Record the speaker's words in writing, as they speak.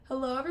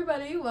Hello,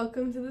 everybody.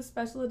 Welcome to the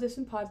special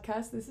edition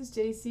podcast. This is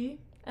JC.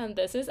 And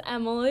this is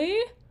Emily.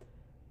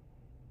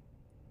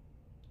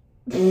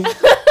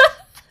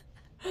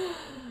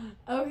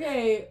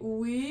 Okay,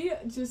 we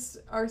just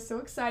are so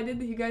excited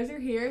that you guys are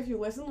here. If you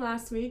listened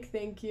last week,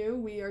 thank you.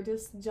 We are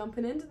just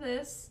jumping into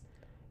this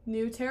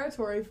new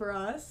territory for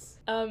us.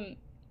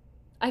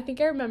 I think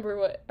I remember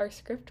what our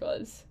script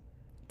was.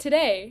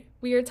 Today,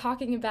 we are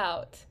talking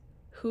about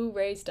who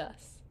raised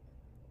us.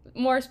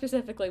 More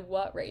specifically,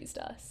 what raised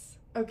us.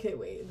 Okay,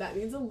 wait. That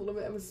needs a little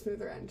bit of a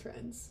smoother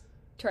entrance.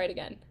 Try it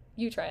again.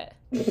 You try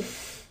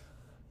it.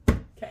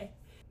 Okay.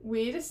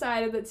 We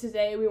decided that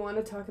today we want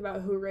to talk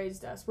about who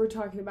raised us. We're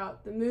talking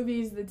about the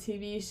movies, the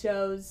TV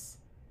shows,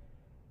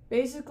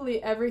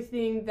 basically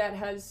everything that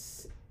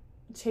has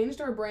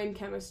changed our brain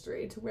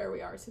chemistry to where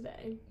we are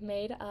today.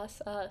 Made us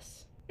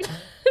us.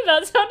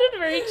 That sounded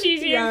very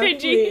cheesy and cringy.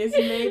 Please,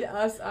 made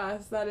us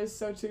us. That is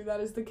so true. That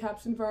is the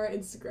caption for our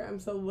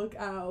Instagram, so look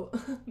out.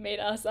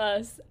 Made us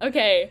us.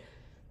 Okay.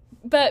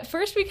 But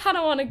first we kind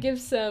of want to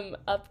give some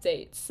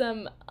updates,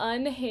 some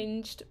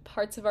unhinged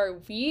parts of our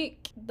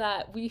week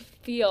that we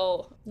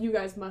feel... You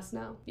guys must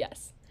know.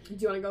 Yes. Do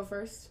you want to go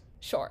first?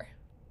 Sure.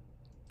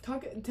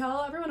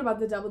 Tell everyone about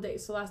the double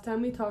date. So last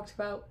time we talked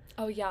about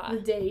Oh, yeah.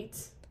 the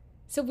date.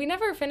 So we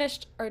never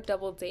finished our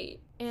double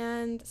date.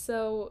 And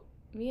so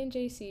me and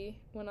JC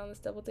went on this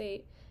double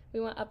date. We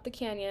went up the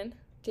canyon.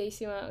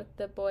 JC went with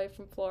the boy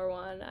from floor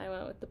 1. I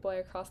went with the boy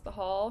across the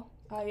hall.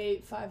 I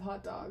ate 5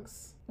 hot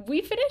dogs.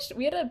 We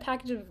had a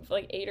package of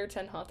like 8 or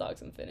 10 hot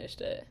dogs and finished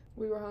it.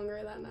 We were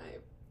hungry that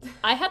night.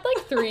 I had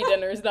like 3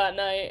 dinners that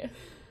night.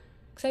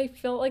 Because I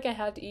felt like I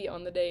had to eat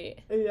on the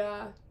date.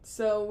 Yeah.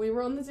 So we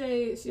were on the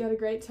date. She had a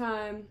great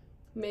time.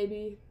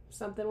 Maybe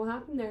something will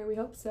happen there. We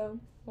hope so.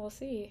 We'll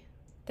see.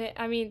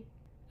 I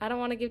don't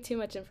want to give too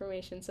much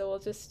information, so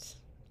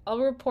I'll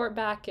report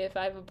back if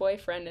I have a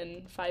boyfriend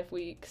in 5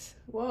 weeks.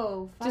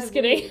 Whoa, 5 Just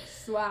kidding.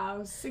 weeks.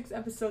 Wow, 6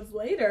 episodes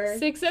later.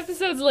 6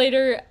 episodes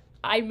later,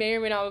 I may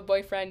or may not have a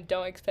boyfriend.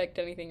 Don't expect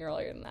anything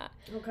earlier than that.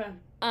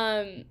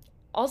 Okay.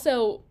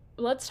 Also,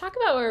 let's talk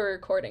about where we're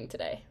recording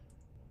today.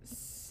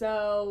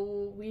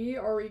 So, we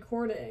are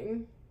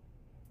recording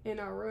in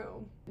our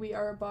room. We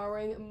are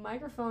borrowing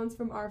microphones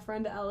from our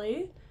friend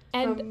Ellie.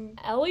 And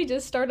Ellie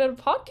just started a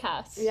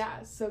podcast.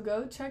 Yeah, so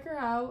go check her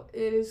out.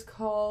 It is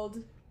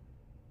called...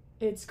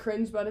 It's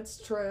Cringe, but it's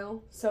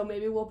true. So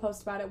maybe we'll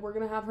post about it. We're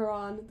going to have her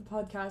on the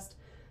podcast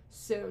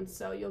soon.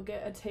 So you'll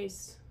get a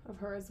taste of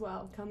her as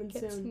well. Coming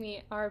soon. Get to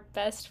meet our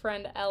best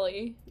friend,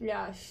 Ellie.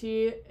 Yeah,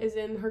 she is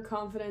in her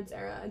confidence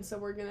era. And so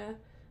we're going to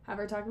have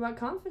her talk about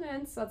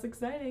confidence. That's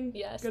exciting.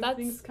 Yes, Good that's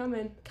things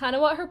coming. kind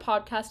of what her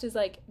podcast is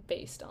like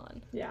based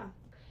on. Yeah.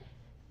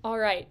 All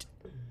right.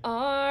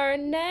 Our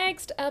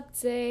next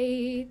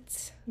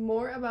update.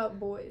 More about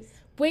boys.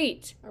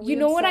 Wait, Are we you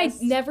know what I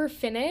obsessed? never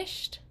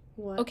finished?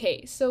 What?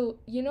 Okay, so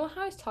you know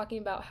how I was talking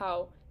about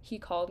how he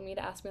called me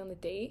to ask me on the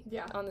date?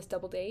 Yeah. On this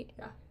double date?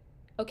 Yeah.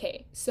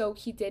 Okay, so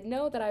he did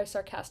know that I was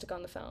sarcastic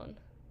on the phone.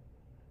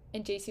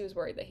 And JC was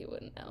worried that he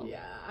wouldn't know.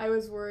 Yeah, I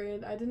was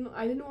worried. I didn't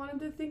want him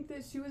to think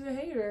that she was a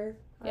hater.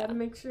 I had to Yeah.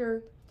 make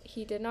sure.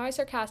 He did know I was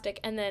sarcastic.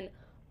 And then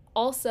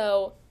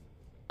also,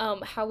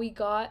 how we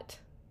got...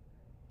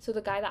 So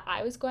the guy that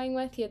I was going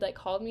with, he had like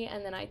called me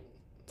and then I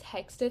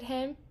texted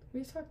him.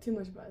 We talked too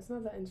much about it. It's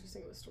not that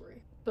interesting of a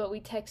story. But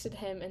we texted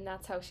him, and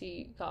that's how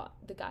she got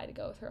the guy to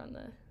go with her on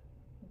the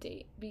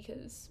date,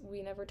 because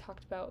we never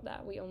talked about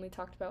that. We only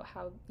talked about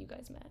how you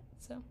guys met,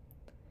 so.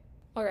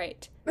 All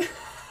right.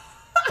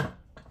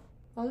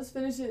 I'll just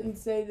finish it and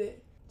say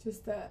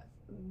that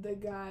the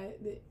guy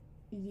that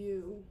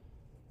you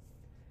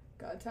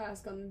got to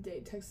ask on the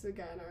date texted the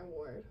guy in our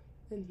ward,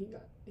 and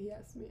he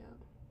asked me out.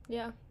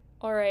 Yeah.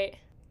 All right.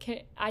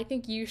 I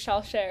think you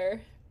shall share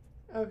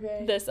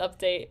Okay. this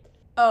update.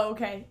 Oh,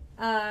 okay.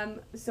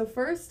 So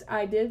first,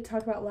 I did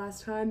talk about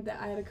last time that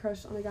I had a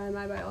crush on a guy in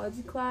my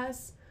biology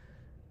class.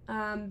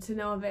 To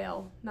no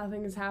avail.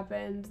 Nothing has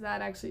happened.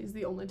 That actually is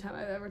the only time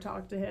I've ever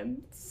talked to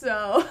him.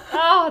 So.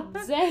 Oh,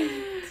 dang.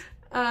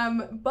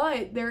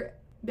 But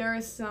there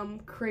is some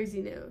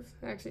crazy news.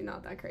 Actually,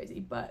 not that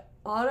crazy, but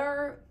on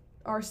our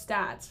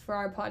stats for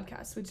our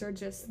podcast, which are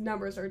just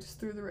numbers are just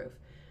through the roof.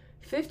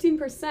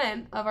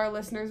 15% of our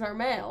listeners are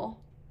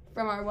male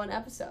from our one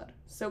episode.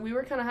 So we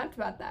were kind of hyped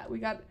about that. We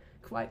got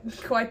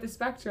quite the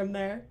spectrum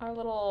there. Our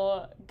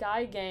little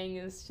guy gang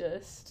is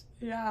just...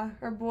 Yeah,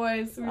 our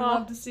boys. We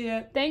love to see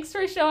it. Thanks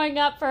for showing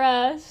up for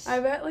us. I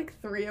bet like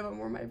 3 of them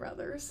were my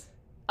brothers.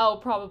 Oh,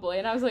 probably.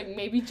 And I was like,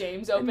 maybe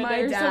James opened my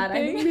it or dad.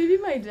 something. I think maybe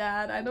my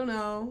dad. I don't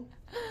know.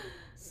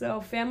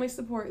 So family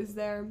support is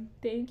there.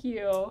 Thank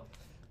you.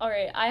 All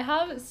right, I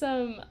have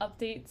some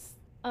updates.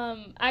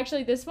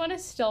 Actually, this one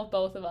is still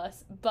both of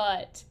us,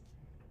 but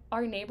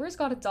our neighbors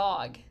got a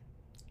dog.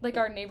 Like,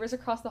 our neighbors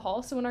across the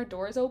hall, so when our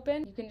doors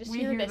open, you can just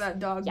hear this. that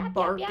dog Yap, yap,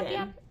 barking. yap,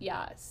 yap.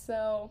 Yeah,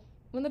 so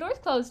when the door's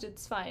closed,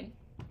 it's fine.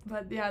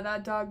 But yeah,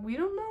 that dog, we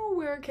don't know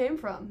where it came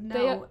from. No.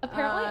 They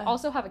apparently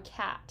also have a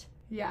cat.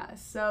 Yeah,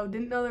 so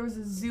didn't know there was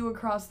a zoo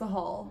across the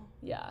hall.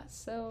 Yeah,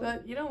 so...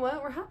 But you know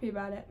what? We're happy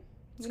about it.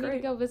 We need to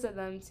go visit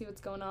them, see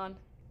what's going on.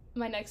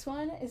 My next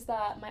one is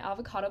that my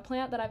avocado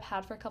plant that I've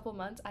had for a couple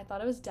months, I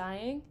thought it was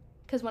dying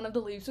because one of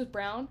the leaves was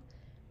brown,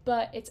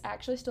 but it's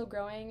actually still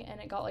growing, and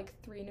it got like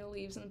 3 new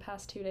leaves in the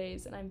past 2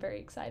 days, and I'm very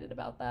excited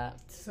about that.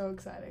 So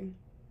exciting.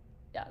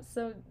 Yeah,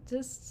 so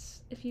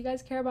just if you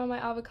guys care about my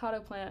avocado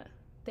plant,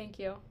 thank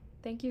you.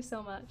 Thank you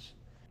so much.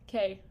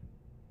 Okay.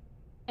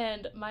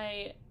 And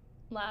my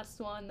last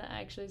one that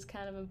actually is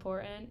kind of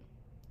important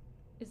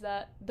is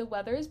that the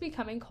weather is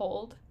becoming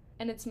cold,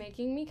 and it's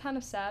making me kind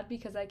of sad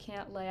because I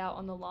can't lay out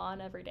on the lawn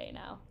every day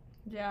now.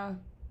 Yeah.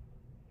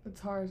 It's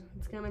hard.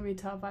 It's going to be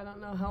tough. I don't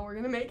know how we're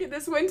going to make it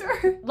this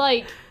winter.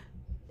 Like,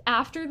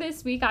 after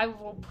this week, I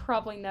will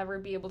probably never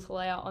be able to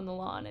lay out on the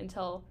lawn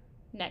until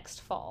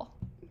next fall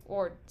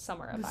or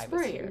summer if I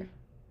was here.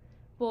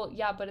 Well,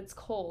 yeah, but it's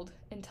cold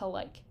until,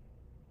 like,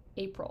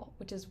 April,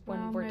 which is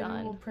when we're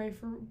done. We'll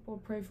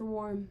pray for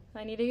warm.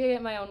 I need to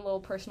get my own little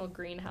personal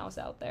greenhouse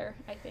out there,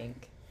 I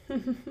think.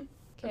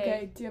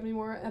 Okay, do you have any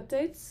more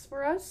updates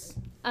for us?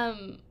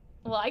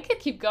 Well, I could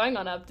keep going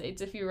on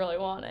updates if you really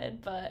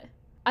wanted, but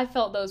I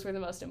felt those were the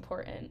most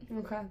important.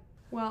 Okay.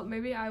 Well,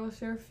 maybe I will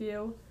share a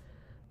few.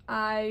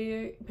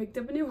 I picked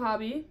up a new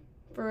hobby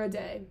for a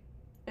day,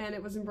 and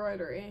it was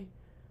embroidery.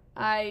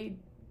 I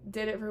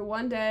did it for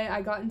one day.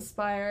 I got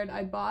inspired.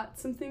 I bought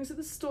some things at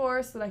the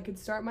store so that I could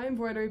start my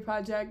embroidery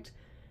project,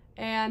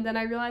 and then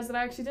I realized that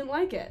I actually didn't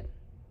like it.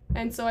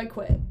 And so I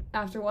quit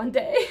after one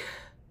day.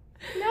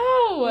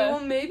 No! We will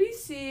maybe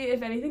see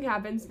if anything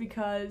happens,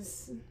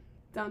 because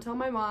don't tell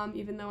my mom,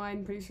 even though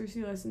I'm pretty sure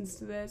she listens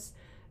to this,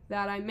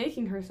 that I'm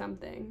making her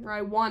something, or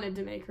I wanted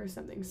to make her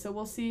something. So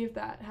we'll see if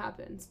that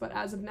happens. But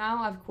as of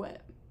now, I've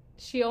quit.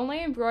 She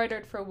only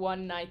embroidered for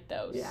one night,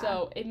 though,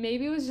 so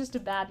maybe it was just a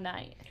bad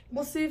night.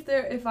 We'll see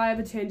if I have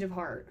a change of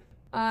heart.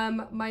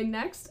 My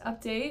next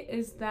update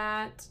is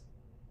that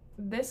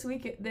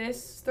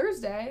this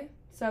Thursday,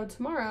 so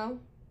tomorrow,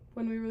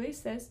 when we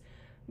release this,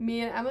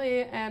 me and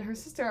Emily and her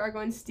sister are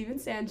going to Steven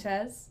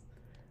Sanchez,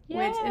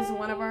 which is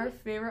one of our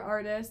favorite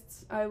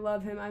artists. I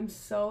love him. I'm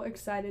so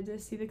excited to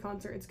see the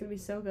concert. It's going to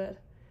be so good.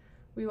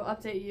 We will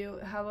update you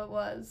how it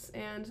was.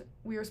 And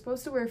we were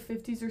supposed to wear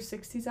 50s or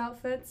 60s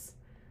outfits,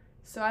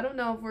 so I don't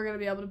know if we're going to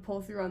be able to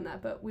pull through on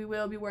that, but we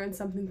will be wearing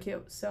something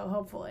cute, so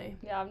hopefully.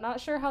 Yeah, I'm not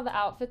sure how the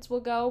outfits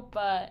will go,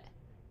 but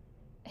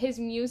his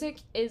music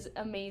is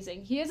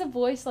amazing. He has a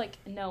voice like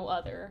no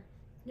other.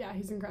 Yeah,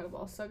 he's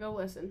incredible, so go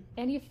listen.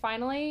 And he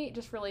finally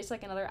just released,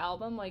 like, another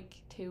album, like,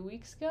 2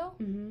 weeks ago,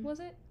 was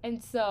it?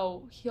 And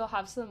so he'll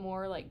have some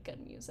more, like,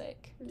 good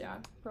music. Yeah.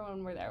 For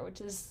when we're there,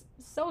 which is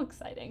so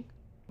exciting.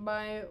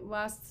 My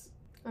last...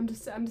 I'm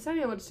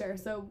deciding on what to share,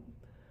 so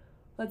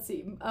let's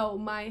see. Oh,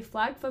 my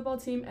flag football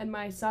team and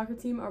my soccer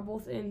team are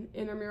both in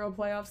intramural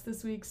playoffs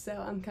this week, so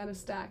I'm kind of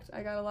stacked.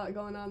 I got a lot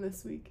going on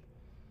this week.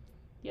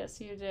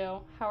 Yes, you do.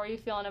 How are you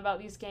feeling about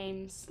these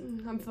games?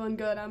 I'm feeling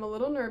good. I'm a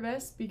little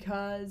nervous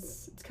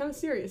because it's kind of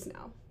serious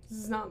now.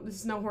 This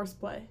is no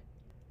horseplay.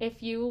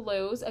 If you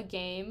lose a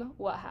game,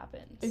 what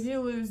happens? If you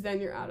lose, then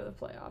you're out of the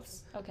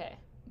playoffs. Okay.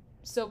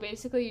 So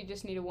basically you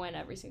just need to win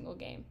every single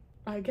game.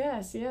 I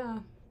guess, yeah.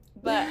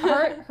 But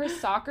her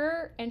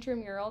soccer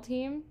intramural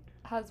team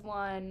has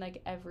won, like,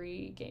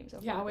 every game so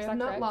far. Yeah, we have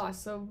not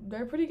lost, so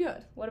they're pretty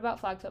good. What about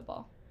flag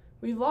football?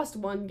 We've lost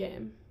one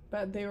game,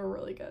 but they were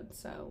really good,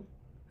 so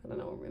I don't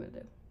know what we're going to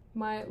do.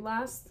 My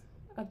last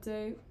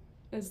update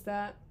is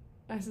that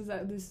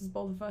this is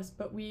both of us,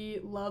 but we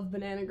love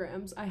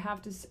Bananagrams. I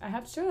have to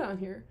show it on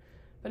here.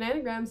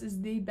 Bananagrams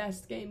is the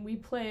best game. We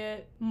play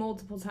it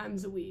multiple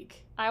times a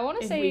week. I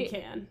want to say we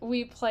can.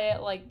 We play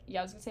it, like,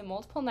 I was going to say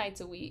multiple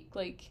nights a week.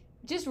 Like,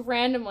 just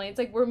randomly. It's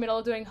like we're middle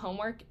of doing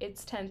homework.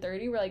 It's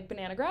 10:30. We're like,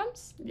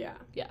 Bananagrams? Yeah.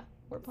 Yeah,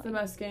 we're playing. It's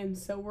the best game.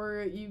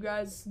 So you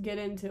guys get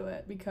into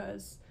it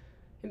because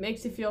it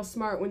makes you feel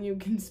smart when you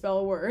can spell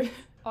a word.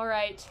 All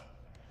right.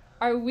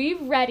 Are we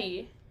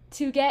ready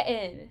to get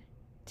in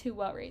to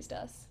What Raised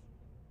Us?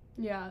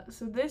 Yeah,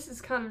 so this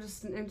is kind of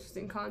just an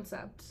interesting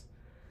concept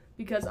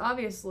because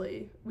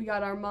obviously we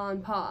got our ma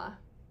and pa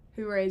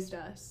who raised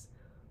us.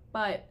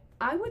 But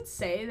I would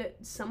say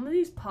that some of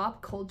these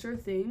pop culture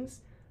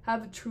things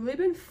have truly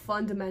been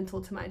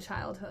fundamental to my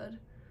childhood.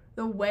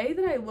 The way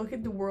that I look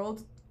at the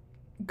world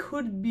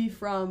could be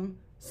from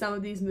some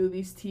of these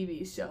movies,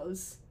 TV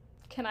shows.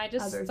 Can I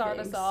just start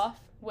us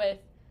off with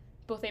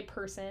both a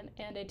person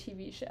and a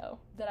TV show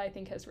that I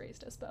think has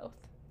raised us both?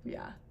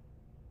 Yeah.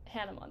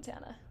 Hannah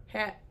Montana.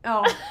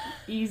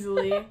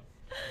 Easily.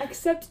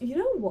 Except, you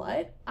know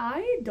what?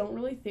 I don't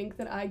really think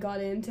that I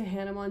got into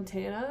Hannah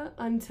Montana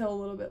until a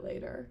little bit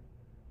later.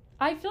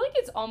 I feel like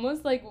it's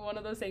almost like one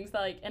of those things that,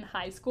 like, in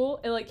high school,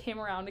 it, like, came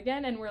around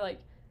again, and we're like,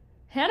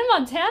 Hannah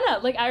Montana!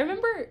 Like, I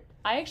remember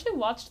I actually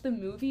watched the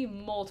movie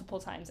multiple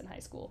times in high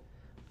school.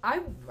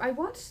 I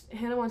watched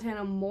Hannah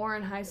Montana more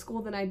in high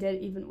school than I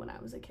did even when I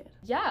was a kid.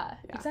 Yeah,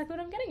 exactly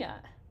what I'm getting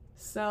at.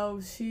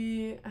 So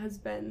she has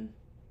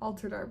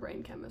altered our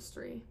brain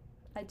chemistry.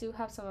 I do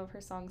have some of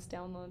her songs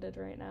downloaded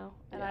right now,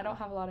 and I don't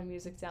have a lot of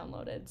music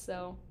downloaded,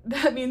 so...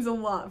 That means a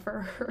lot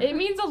for her. It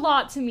means a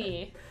lot to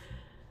me.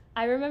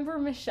 I remember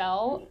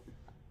Michelle,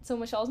 so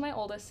Michelle's my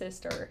oldest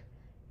sister,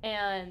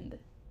 and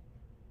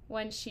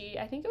when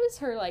I think it was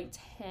her, like,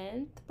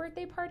 10th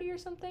birthday party or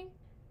something,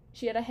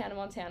 she had a Hannah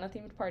Montana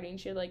themed party, and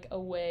she had, like, a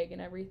wig and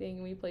everything,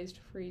 and we played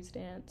freeze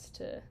dance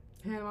to...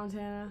 Hannah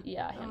Montana?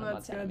 Yeah, Hannah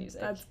Montana good.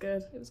 music. That's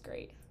good. It was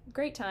great.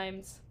 Great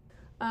times.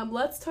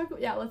 Let's talk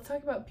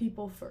about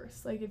people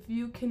first. Like, if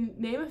you can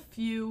name a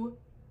few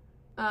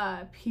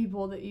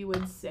people that you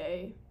would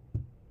say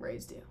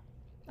raised you.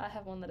 I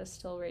have one that is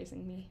still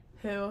raising me.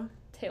 Who?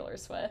 Taylor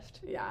Swift.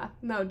 Yeah,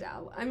 no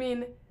doubt. I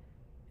mean,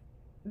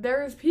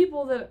 there's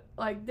people,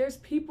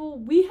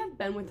 we have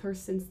been with her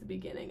since the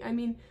beginning. I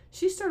mean,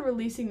 she started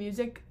releasing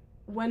music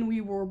when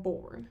we were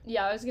born.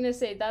 Yeah, I was gonna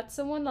say, that's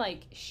someone,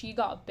 like, she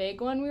got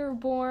big when we were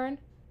born,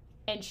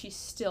 and she's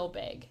still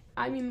big.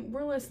 I mean,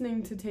 we're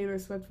listening to Taylor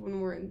Swift when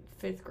we're in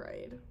 5th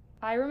grade.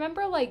 I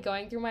remember, like,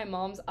 going through my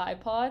mom's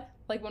iPod,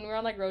 like, when we were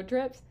on, like, road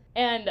trips,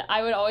 and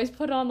I would always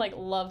put on, like,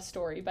 Love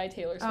Story by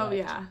Taylor Swift.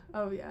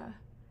 Oh, yeah.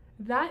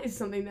 That is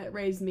something that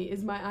raised me,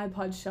 is my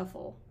iPod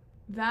Shuffle.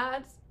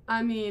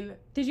 I mean...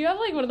 Did you have,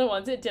 like, one of the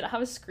ones that didn't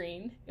have a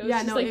screen? It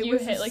was you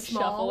hit, like,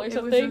 small, shuffle or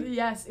something?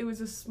 Yes, it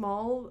was a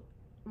small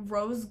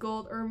rose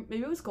gold, or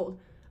maybe it was gold.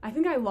 I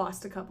think I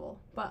lost a couple,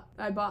 but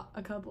I bought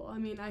a couple. I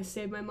mean, I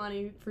saved my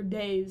money for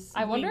days.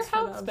 I wonder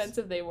how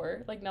expensive they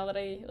were. Like, now that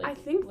I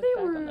think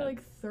they were like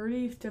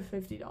 $30 to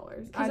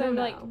 $50. I don't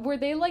know. Like, were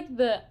they like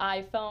the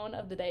iPhone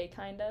of the day,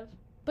 kind of?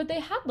 But they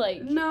had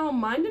like... No,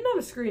 mine didn't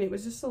have a screen. It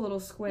was just a little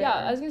square. Yeah,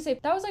 I was gonna say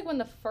that was like when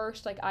the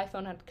first like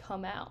iPhone had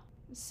come out.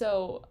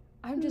 So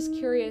I'm just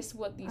curious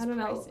what these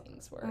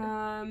pricings were.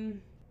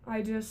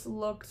 I just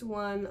looked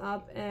one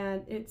up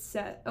and it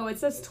says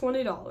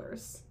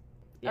 $20.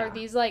 Yeah. Are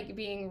these, like,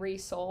 being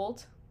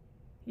resold?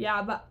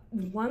 Yeah, but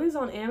one is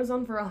on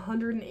Amazon for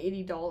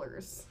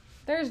 $180.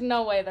 There's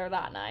no way they're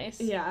that nice.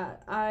 Yeah,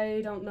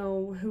 I don't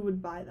know who would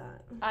buy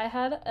that. I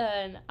had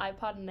an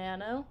iPod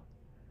Nano.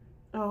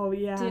 Oh,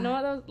 yeah. Do you know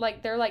what those,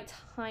 like, they're, like,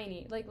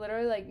 tiny. Like,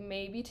 literally, like,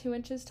 maybe 2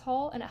 inches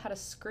tall, and it had a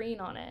screen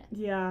on it.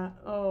 Yeah,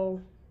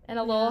 oh. And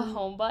a little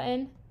home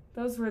button.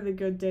 Those were the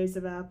good days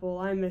of Apple.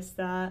 I miss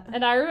that.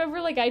 And I remember,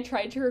 like, I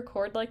tried to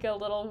record, like, a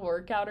little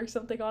workout or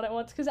something on it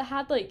once, because it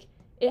had, like,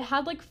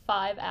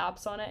 5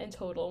 apps on it in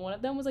total. One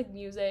of them was, like,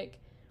 music.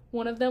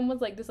 One of them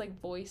was, like, this, like,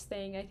 voice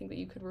thing, I think, that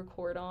you could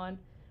record on.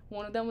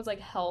 One of them was,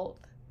 like,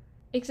 health.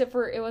 Except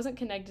for it wasn't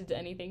connected to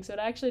anything, so it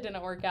actually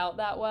didn't work out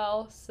that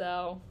well,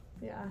 so...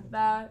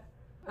 Yeah,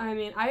 I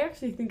mean, I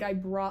actually think I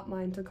brought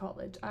mine to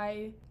college.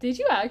 Did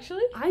you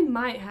actually? I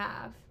might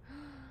have.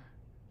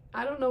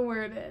 I don't know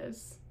where it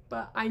is,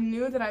 but I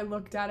knew that I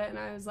looked at it and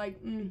I was like,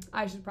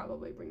 I should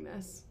probably bring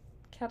this.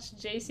 Catch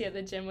JC at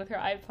the gym with her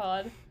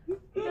iPod.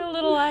 Her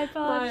little iPod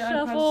My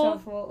Shuffle. iPod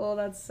Shuffle. Oh,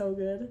 that's so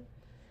good.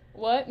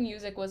 What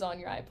music was on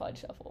your iPod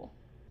Shuffle?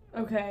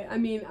 Okay, I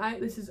mean,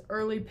 this is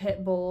early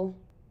Pitbull.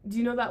 Do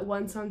you know that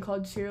one song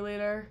called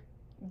Cheerleader?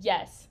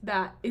 Yes.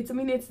 It's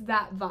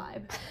that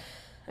vibe.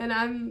 And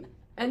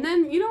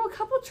then, a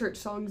couple church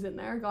songs in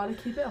there. Gotta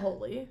keep it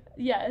holy.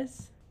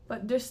 Yes.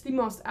 But just the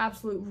most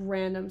absolute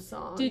random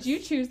songs. Did you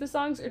choose the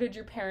songs, or did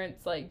your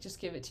parents, like, just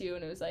give it to you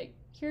and it was like,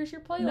 here's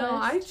your playlist? No,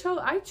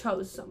 I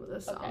chose some of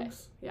the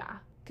songs. Okay. Yeah.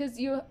 Because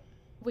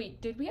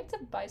wait, did we have to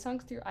buy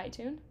songs through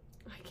iTunes?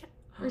 I can't.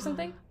 Or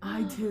something?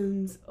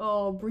 iTunes.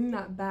 Oh, bring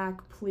that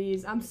back,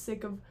 please. I'm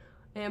sick of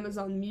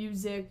Amazon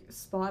Music,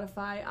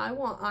 Spotify. I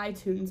want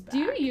iTunes back. Do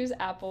you use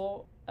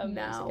Apple Music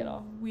at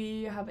all?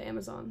 We have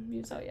Amazon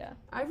Music. Oh, yeah.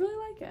 I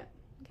really like it.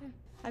 Okay.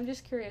 I'm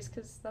just curious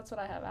because that's what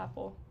I have,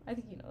 Apple. I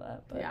think you know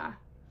that. But. Yeah.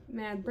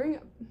 Man, bring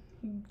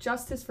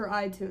justice for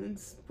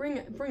iTunes. Bring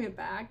it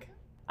back.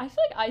 I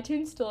feel like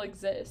iTunes still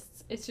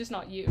exists. It's just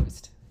not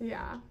used.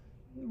 Yeah.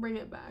 Bring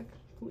it back,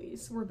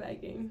 please. We're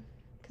begging.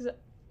 Because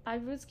I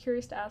was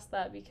curious to ask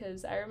that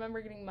because I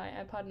remember getting my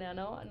iPod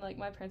Nano and, like,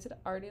 my parents had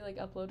already, like,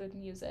 uploaded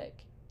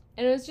music.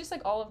 And it was just,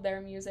 like, all of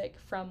their music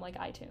from, like,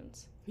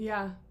 iTunes.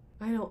 Yeah.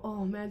 I know.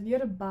 Oh, man. You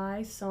had to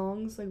buy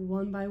songs, like,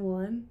 one by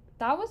one.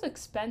 That was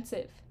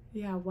expensive.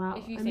 Yeah, wow.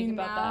 If you think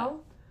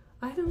about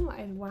that. I don't know.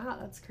 Wow,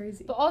 that's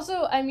crazy. But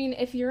also, I mean,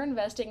 if you're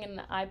investing in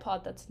an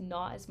iPod, that's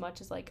not as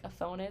much as, like, a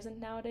phone is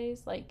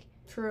nowadays. Like,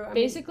 true.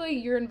 Basically,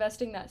 you're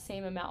investing that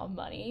same amount of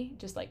money,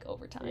 just, like,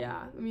 over time.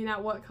 Yeah. I mean,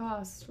 at what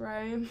cost,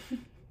 right?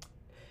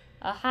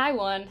 A high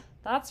one,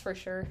 that's for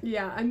sure.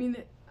 Yeah, I mean,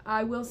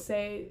 I will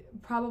say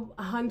probably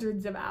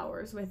hundreds of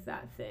hours with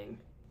that thing.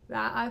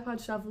 That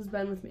iPod Shuffle's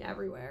been with me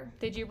everywhere.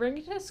 Did you bring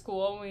it to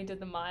school when we did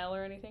the mile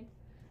or anything?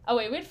 Oh,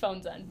 wait, we had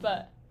phones then,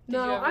 but...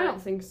 No, I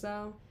don't think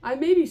so. I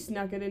maybe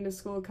snuck it into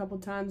school a couple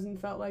times and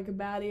felt like a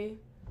baddie.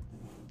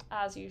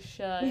 As you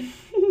should.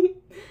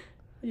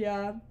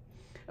 Yeah.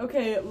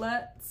 Okay,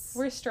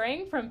 We're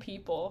straying from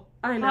people.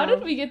 I know. How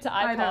did we get to iPods?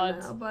 I don't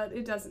know, but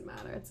it doesn't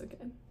matter. It's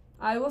okay.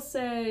 I will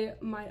say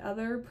my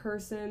other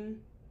person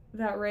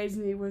that raised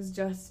me was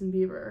Justin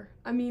Bieber.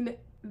 I mean,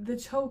 the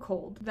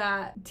chokehold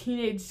that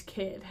teenage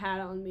kid had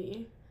on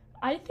me.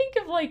 I think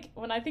of, like,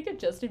 when I think of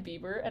Justin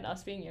Bieber and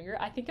us being younger,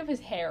 I think of his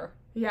hair.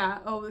 Yeah,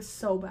 oh, it was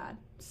so bad.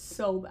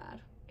 So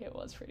bad. It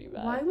was pretty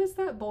bad. Why was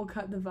that bowl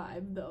cut the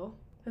vibe, though?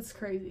 That's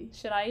crazy.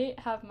 Should I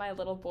have my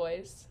little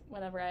boys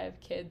whenever I have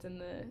kids in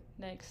the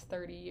next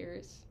 30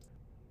 years?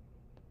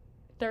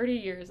 30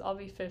 years, I'll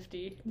be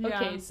 50. Yeah.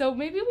 Okay, so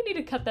maybe we need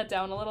to cut that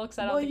down a little because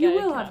I don't Well, think you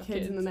I will can have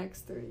kids in the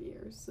next 30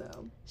 years,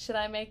 so. Should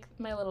I make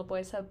my little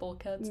boys have bowl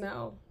cuts?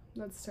 No,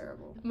 that's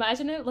terrible.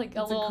 Imagine it like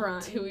a It's a little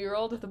crime.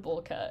 2-year-old with a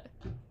bowl cut.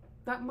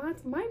 That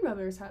my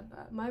brothers had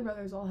that. My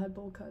brothers all had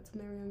bowl cuts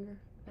when they were younger.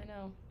 I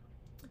know.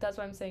 That's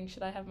why I'm saying,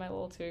 should I have my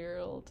little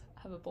 2-year-old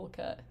have a bowl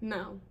cut?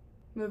 No.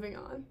 Moving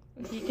on.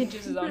 He can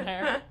choose his own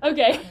hair.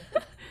 Okay.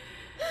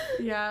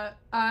 Yeah,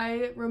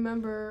 I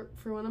remember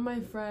for one of my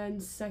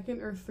friends'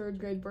 2nd or 3rd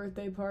grade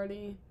birthday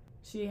party,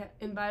 she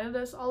invited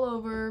us all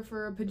over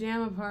for a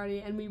pajama party,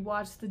 and we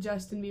watched the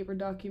Justin Bieber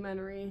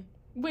documentary.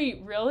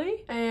 Wait,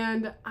 really?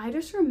 And I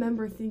just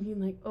remember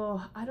thinking, like,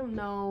 oh, I don't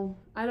know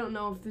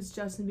if this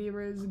Justin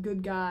Bieber is a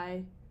good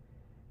guy.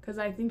 Because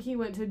I think he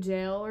went to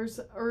jail,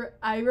 or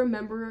I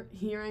remember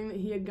hearing that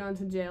he had gone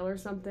to jail or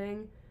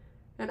something.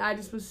 And I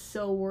just was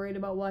so worried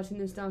about watching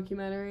this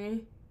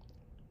documentary.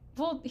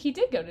 Well, he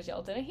did go to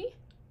jail, didn't he?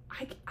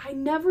 I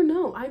never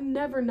know. I've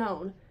never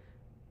known.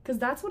 Because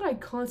that's what I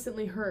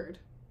constantly heard.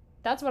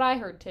 That's what I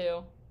heard,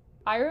 too.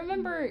 I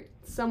remember...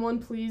 Someone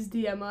please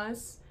DM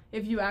us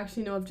if you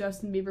actually know if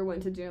Justin Bieber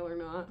went to jail or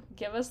not.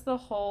 Give us the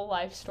whole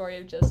life story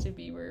of Justin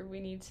Bieber. We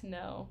need to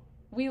know.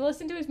 We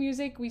listened to his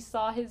music, we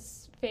saw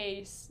his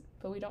face,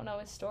 but we don't know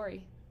his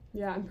story.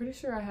 Yeah, I'm pretty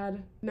sure I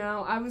had...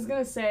 No, I was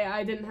going to say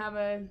I didn't have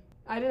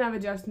a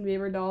Justin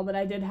Bieber doll, but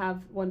I did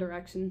have One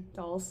Direction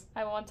dolls.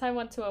 I one time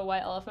went to a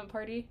White Elephant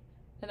party,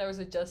 and there was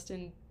a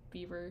Justin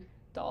Bieber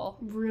doll.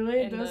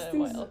 Really? In Those the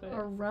things White Elephant.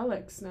 are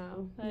relics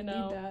now. I You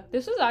know. need that.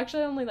 This was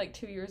actually only like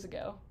 2 years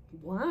ago.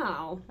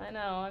 Wow. I know.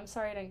 I'm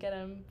sorry I didn't get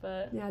him,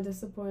 but Yeah,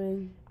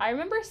 disappointing. I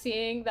remember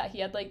seeing that he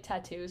had like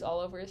tattoos all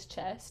over his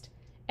chest.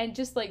 And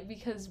just like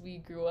because we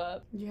grew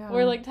up Yeah.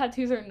 where like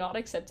tattoos are not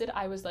accepted,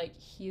 I was like,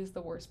 he is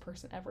the worst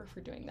person ever for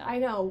doing that. I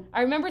know.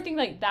 I remember thinking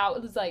like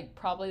that was like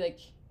probably like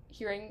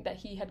hearing that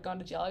he had gone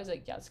to jail. I was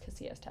like, yeah, it's because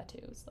he has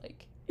tattoos.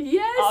 Like,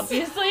 Yes.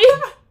 obviously.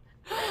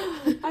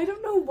 I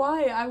don't know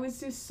why. I was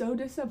just so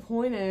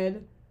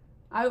disappointed.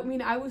 I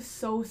mean, I was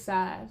so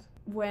sad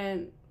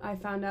when I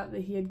found out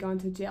that he had gone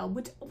to jail,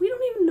 which we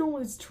don't even know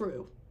is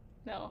true.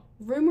 No.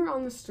 Rumor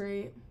on the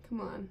street.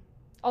 Come on.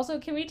 Also,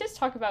 can we just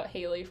talk about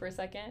Hailey for a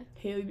second?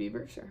 Hailey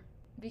Bieber, sure.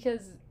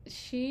 Because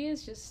she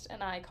is just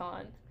an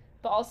icon.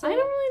 But also, I don't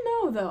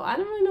really know, though. I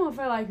don't really know if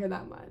I like her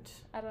that much.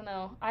 I don't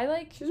know. I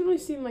like, She doesn't really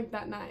seem like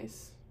that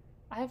nice.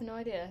 I have no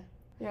idea.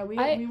 Yeah, we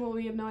I- have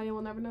no idea.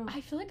 We'll never know. I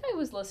feel like I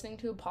was listening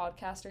to a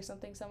podcast or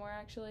something somewhere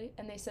actually,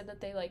 and they said that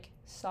they like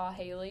saw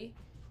Hailey,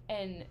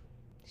 and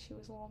she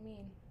was a little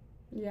mean.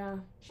 Yeah,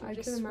 She was I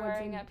just can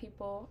swearing imagine. at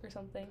people or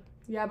something.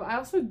 Yeah, but I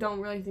also don't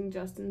really think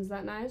Justin's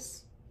that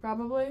nice.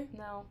 Probably.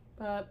 No,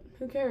 But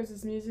who cares?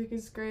 His music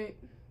is great.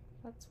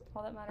 that's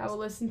all that I matters. will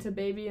listen to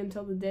Baby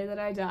until the day that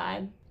I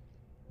died.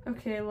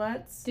 Okay,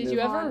 let's Did move you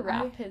ever on.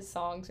 rap his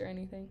songs or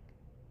anything?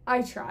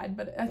 I tried,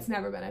 but it's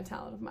never been a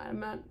talent of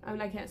mine.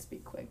 I can't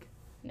speak quick.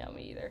 No,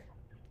 me either.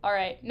 All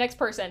right, next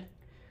person.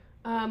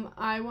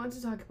 I want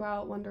to talk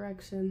about One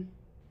Direction.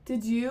 Are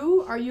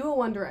you a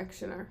One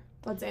Directioner?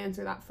 Let's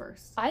answer that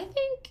first. I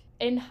think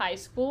in high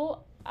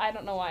school, I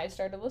don't know why I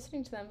started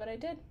listening to them, but I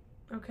did.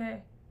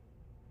 Okay.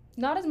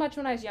 Not as much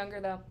when I was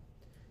younger though.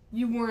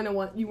 You weren't a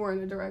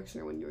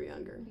Directioner when you were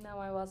younger. No,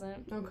 I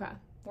wasn't. Okay.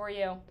 Were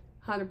you?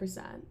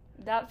 100%.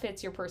 That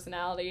fits your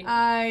personality.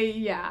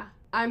 Yeah.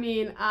 I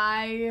mean,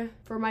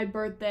 for my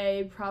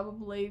birthday,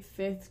 probably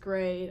 5th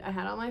grade, I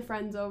had all my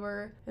friends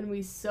over, and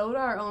we sewed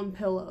our own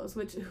pillows,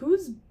 which,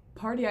 whose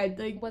party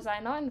Was I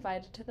not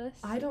invited to this?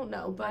 I don't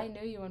know, but, I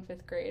knew you in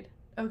 5th grade.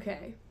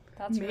 okay.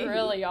 That's Maybe.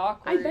 really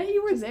awkward. I bet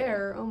you were Just kidding.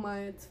 there. Oh my,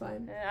 it's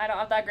fine. I don't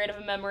have that great of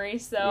a memory,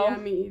 so. Yeah,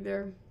 me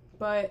either.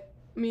 But,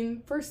 I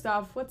mean, first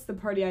off, what's the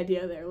party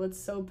idea there? Let's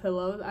sew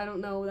pillows. I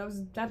don't know. That was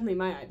definitely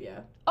my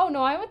idea. Oh,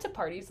 no, I went to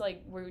parties,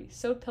 like, where we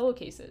sewed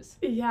pillowcases.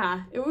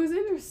 Yeah, it was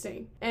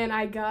interesting. And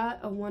I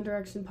got a One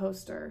Direction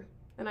poster,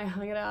 and I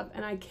hung it up,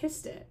 and I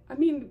kissed it. I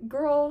mean,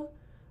 girl,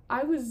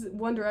 I was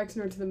One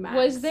Directioner to the max.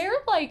 Was there,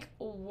 like,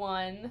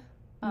 one...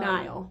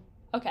 Niall.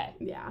 Okay.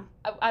 Yeah.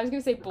 I was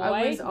gonna say boy,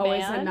 I was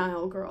always a man.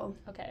 Niall girl.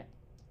 Okay.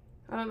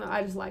 I don't know.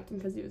 I just liked him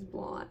because he was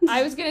blonde.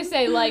 I was gonna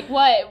say, like,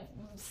 what?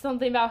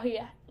 Something about he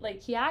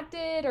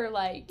acted, or,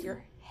 like,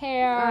 your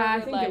hair?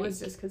 I think like... it was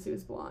just because he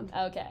was blonde.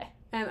 Okay.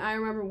 And I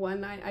remember one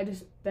night I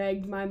just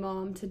begged my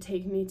mom to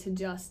take me to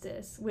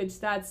Justice, which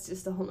that's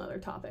just a whole nother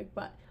topic,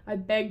 but I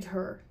begged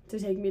her to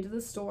take me to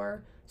the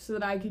store so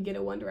that I could get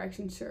a One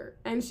Direction shirt.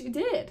 And she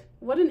did.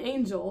 What an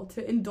angel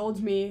to indulge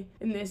me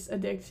in this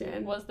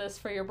addiction. Was this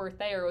for your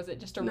birthday, or was it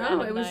just a No,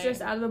 random it was night?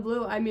 just out of the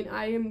blue. I mean,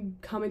 I am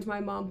coming to my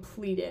mom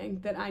pleading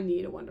that I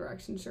need a One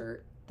Direction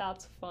shirt.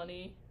 That's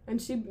funny.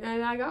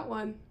 And I got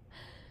one.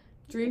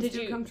 Dreams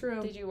do come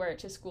true. Did you wear it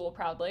to school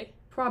proudly?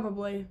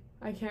 Probably.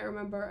 I can't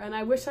remember. And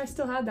I wish I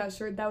still had that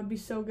shirt. That would be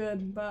so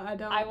good, but I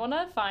don't. I want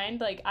to find,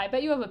 like, I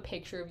bet you have a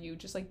picture of you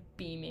just, like,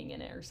 beaming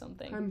in it or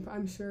something.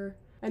 I'm sure.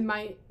 And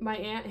my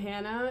Aunt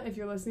Hannah, if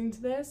you're listening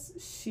to this,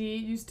 she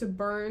used to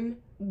burn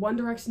One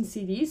Direction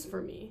CDs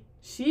for me.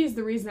 She's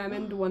the reason I'm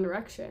into One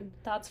Direction.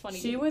 That's funny.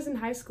 She was in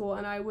high school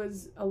and I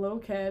was a little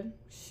kid.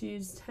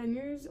 She's 10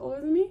 years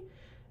older than me.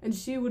 And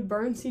she would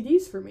burn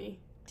CDs for me.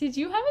 Did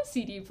you have a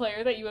CD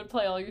player that you would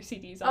play all your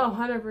CDs on? Oh,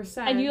 100%.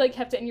 And you, like,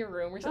 kept it in your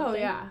room or something? Oh,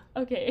 yeah.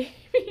 Okay,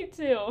 me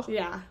too.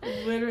 Yeah,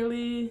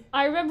 literally.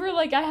 I remember,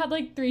 like, I had,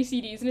 like, 3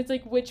 CDs, and it's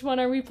like, which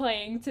one are we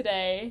playing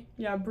today?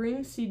 Yeah, bring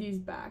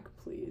CDs back,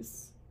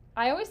 please.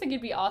 I always think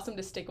it'd be awesome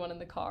to stick one in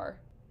the car.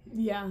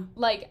 Yeah.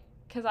 Like,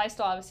 because I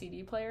still have a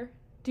CD player.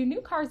 Do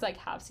new cars, like,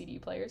 have CD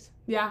players?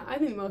 Yeah, I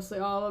think mostly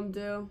all of them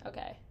do.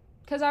 Okay.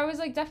 Because I was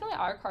like, definitely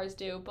our cars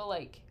do, but,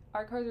 like,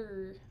 our cars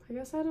are... I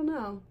guess I don't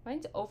know.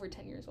 Mine's over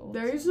 10 years old.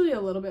 They're usually a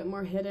little bit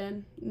more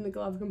hidden in the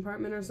glove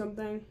compartment or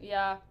something.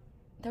 Yeah.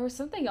 There was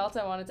something else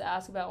I wanted to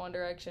ask about One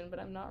Direction, but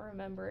I'm not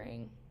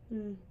remembering.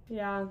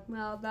 Yeah,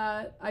 well,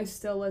 I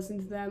still listen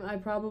to them. I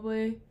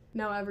probably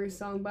know every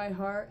song by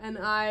heart, and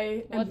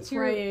I am What's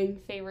praying... your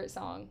favorite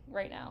song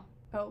right now?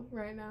 Oh,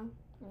 right now?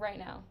 Right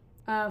now.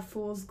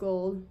 Fool's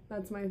Gold.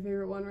 That's my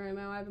favorite one right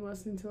now. I've been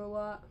listening to a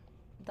lot.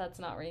 That's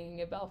not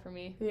ringing a bell for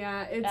me.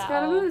 Yeah, it's At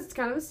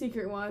kind of a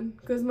secret one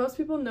because most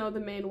people know the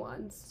main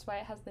ones. That's why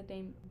it has the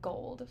name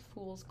Gold,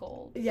 Fool's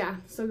Gold. Yeah,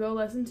 so go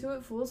listen to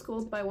it. Fool's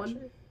Gold by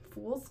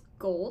Fool's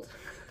Gold.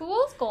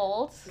 Fool's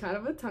Gold. Kind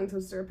of a tongue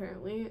twister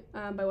apparently.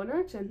 By One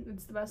Direction.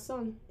 It's the best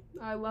song.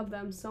 I love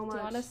them so much. Do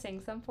you want to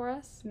sing some for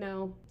us?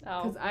 No,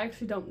 Oh. because I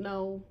actually don't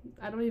know.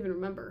 I don't even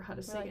remember how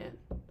to sing it.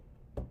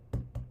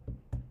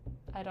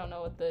 I don't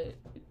know what the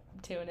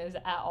tune is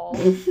at all.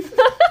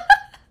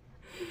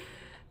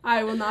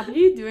 I will not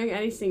be doing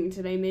any singing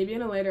today. Maybe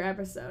in a later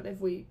episode if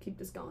we keep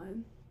this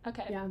going.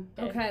 Okay. Yeah.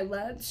 Okay,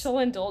 She'll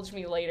indulge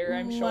me later,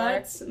 I'm sure.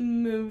 Let's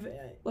move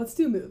it. Let's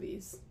do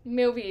movies.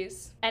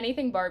 Movies.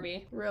 Anything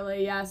Barbie.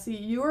 Really? Yeah. See,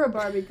 you were a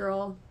Barbie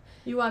girl.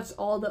 You watched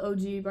all the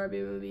OG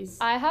Barbie movies.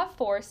 I have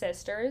 4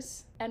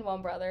 sisters and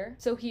 1 brother,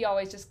 so he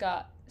always just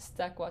got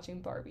stuck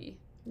watching Barbie.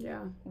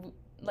 Yeah.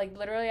 Like,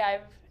 literally,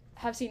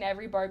 have seen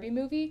every Barbie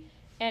movie,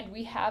 and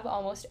we have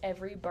almost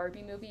every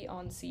Barbie movie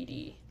on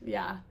CD.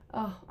 Yeah.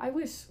 Oh, I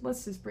wish,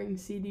 let's just bring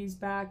CDs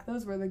back.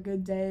 Those were the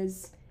good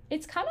days.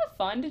 It's kind of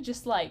fun to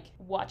just, like,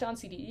 watch on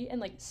CD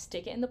and, like,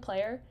 stick it in the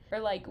player. Or,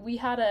 like, we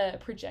had a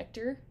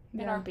projector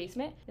in our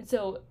basement, and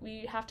so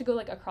we have to go,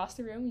 like, across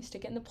the room, you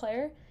stick it in the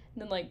player,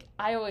 and then, like,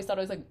 I always thought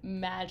it was, like,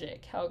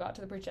 magic how it got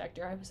to the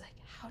projector. I was like,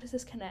 how does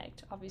this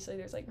connect? Obviously,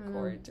 there's, like,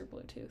 cords or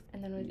Bluetooth.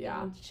 And then it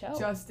would show.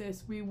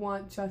 Justice. We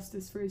want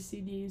justice for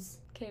CDs.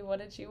 Okay, what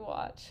did you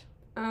watch?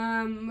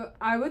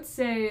 I would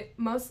say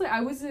mostly I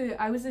was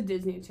a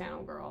Disney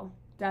Channel girl,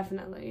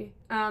 definitely.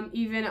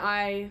 Even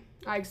I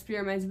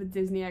experimented with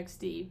Disney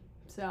XD,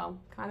 so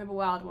kind of a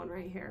wild one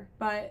right here.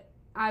 But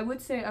I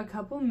would say a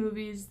couple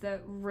movies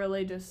that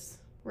really just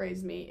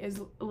raised me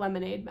is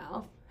Lemonade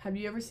Mouth. Have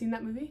you ever seen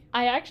that movie?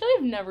 I actually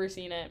have never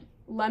seen it.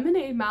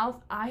 Lemonade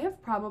Mouth, I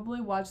have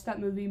probably watched that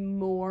movie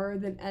more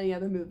than any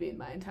other movie in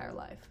my entire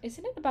life.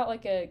 Isn't it about,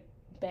 like, a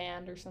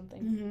band or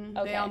something? Mm-hmm.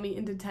 Okay. They all meet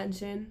in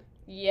detention.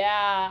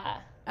 Yeah.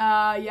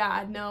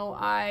 Yeah, no,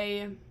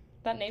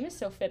 That name is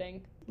so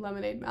fitting.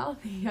 Lemonade Mouth,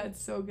 yeah,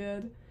 it's so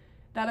good.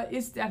 That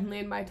is definitely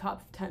in my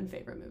top 10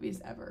 favorite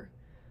movies ever.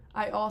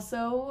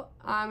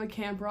 I'm a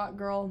Camp Rock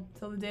girl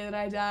till the day that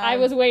I die. I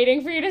was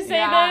waiting for you to say this.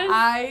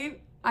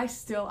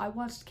 I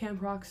watched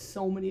Camp Rock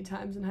so many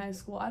times in high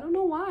school. I don't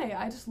know why.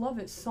 I just love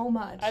it so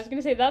much. I was going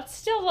to say, that's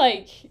still,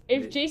 like,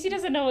 if JC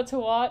doesn't know what to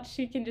watch,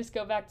 she can just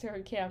go back to her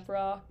Camp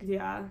Rock.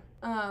 Yeah.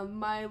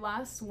 My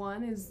last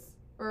one is...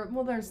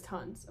 there's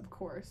tons, of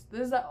course.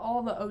 There's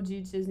all the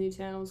OG Disney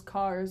channels,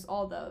 Cars,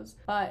 all those.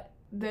 But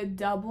the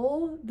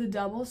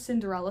double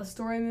Cinderella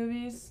story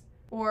movies,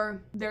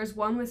 or there's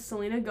one with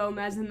Selena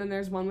Gomez and then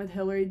there's one with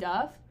Hilary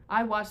Duff.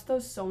 I watched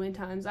those so many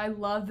times. I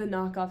love the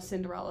knockoff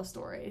Cinderella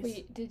stories.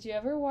 Wait, did you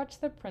ever watch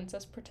the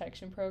Princess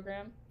Protection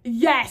Program?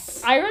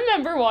 Yes! I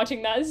remember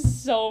watching that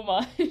so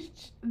much.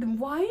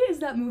 Why is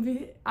that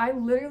movie... I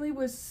literally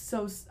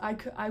was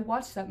I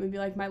watched that movie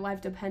like my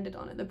life depended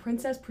on it. The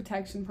Princess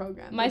Protection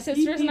Program. My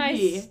sisters and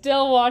I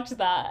still watch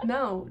that.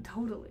 No,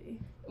 totally.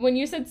 When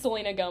you said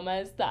Selena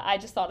Gomez, I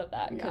just thought of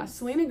that. Yeah,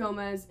 Selena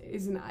Gomez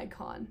is an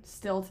icon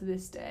still to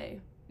this day.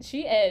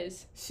 She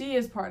is. She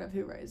is part of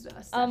Who Raised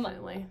Us,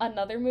 definitely.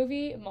 Another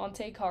movie,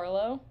 Monte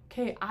Carlo.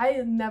 Okay,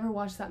 I never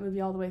watched that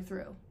movie all the way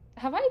through.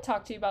 Have I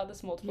talked to you about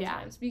this multiple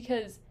times?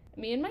 Because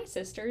me and my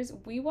sisters,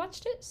 we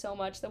watched it so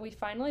much that we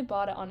finally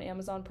bought it on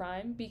Amazon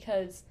Prime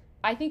because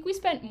I think we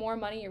spent more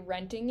money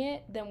renting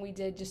it than we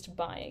did just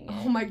buying it.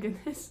 Oh my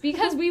goodness.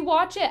 Because we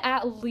watch it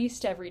at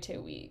least every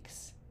 2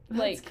 weeks.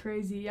 That's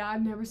crazy. Yeah,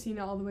 I've never seen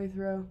it all the way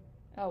through.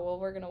 Oh, well,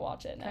 we're going to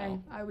watch it now. Okay,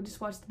 I would just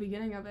watch the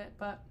beginning of it,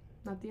 but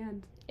not the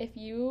end. If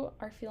you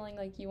are feeling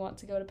like you want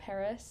to go to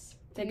Paris...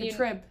 Take a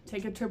trip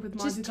with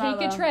Monte Carlo.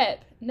 Just take a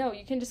trip. No,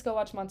 you can just go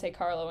watch Monte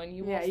Carlo and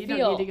you will feel... Yeah, you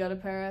don't need to go to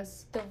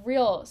Paris. ...the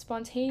real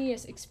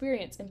spontaneous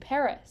experience in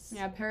Paris.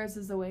 Yeah, Paris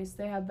is a waste.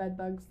 They have bed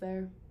bugs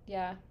there.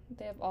 Yeah,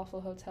 they have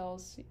awful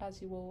hotels,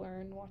 as you will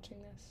learn watching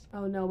this.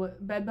 Oh no,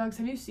 but bed bugs,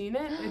 have you seen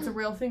it? It's a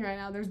real thing right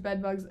now. There's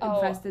bed bugs Oh,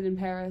 infested in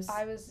Paris.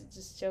 I was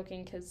just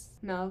joking because...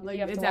 No, like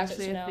You have to it's watch it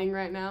actually to a know. thing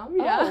right now.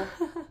 Yeah.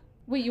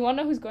 Wait, you want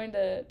to know who's going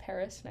to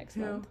Paris next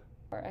Who? month?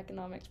 Our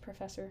economics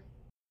professor.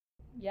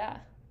 Yeah.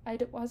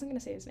 Wasn't going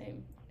to say his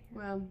name.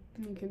 Well,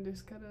 you can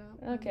just cut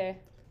it out. Okay.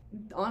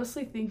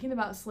 Honestly, thinking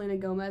about Selena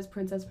Gomez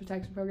Princess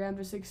Protection Program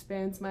just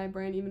expands my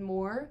brain even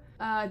more.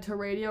 To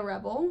Radio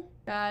Rebel.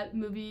 That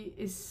movie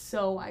is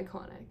so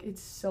iconic.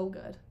 It's so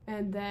good.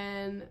 And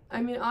then,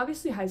 I mean,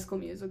 obviously High School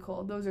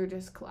Musical. Those are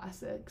just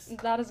classics.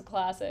 That is a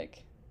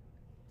classic.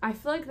 I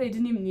feel like they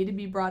didn't even need to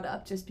be brought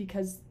up just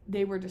because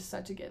they were just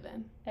such a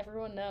given.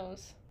 Everyone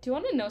knows. Do you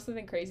want to know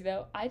something crazy,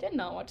 though? I did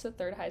not watch the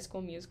third High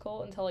School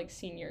Musical until, like,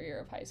 senior year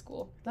of high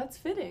school. That's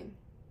fitting.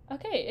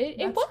 Okay, it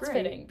That's was great.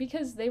 fitting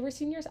because they were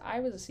seniors, I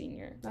was a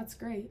senior. That's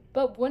great.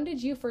 But when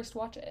did you first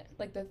watch it?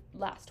 Like, the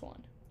last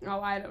one?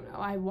 Oh, I don't know.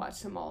 I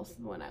watched them all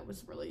when I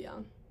was really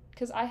young.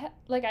 Because I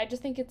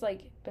just think it's,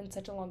 like, been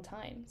such a long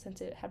time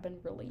since it had been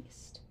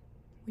released.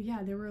 Well,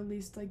 yeah, they were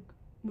released, like,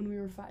 when we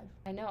were 5.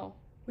 I know.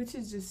 Which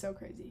is just so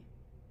crazy.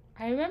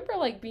 I remember,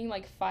 like, being,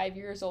 like, 5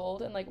 years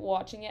old and, like,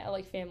 watching it at,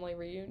 like, family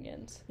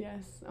reunions.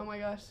 Yes. Oh my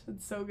gosh,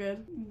 it's so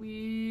good.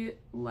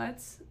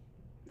 Let's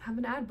have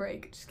an ad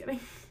break. Just kidding.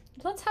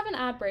 Let's have an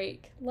ad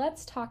break.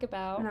 Let's talk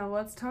about...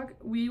 No,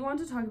 we want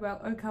to talk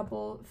about a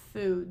couple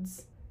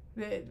foods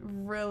that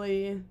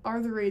really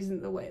are the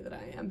reason the way that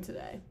I am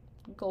today.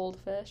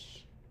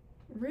 Goldfish.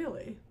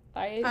 Really?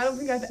 I don't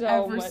think I've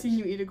ever seen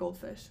you eat a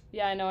goldfish.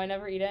 Yeah, I know. I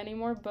never eat it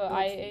anymore, but That's-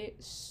 I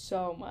ate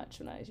so much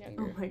when I was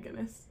younger. Oh my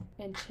goodness.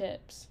 And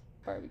chips.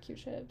 Barbecue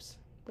chips.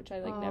 Which I,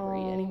 like, never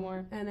eat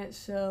anymore. And it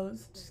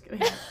shows. Just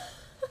kidding.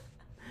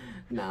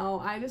 No,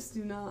 I just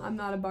do not. I'm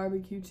not a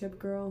barbecue chip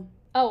girl.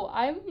 Oh,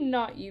 I'm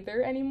not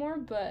either anymore,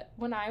 but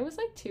when I was,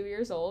 like, 2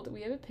 years old,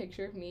 we have a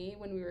picture of me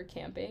when we were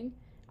camping.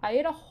 I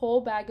ate a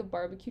whole bag of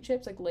barbecue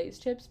chips, like Lay's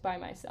chips, by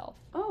myself.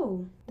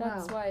 Oh,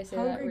 That's wow. why I say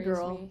Hungry that raised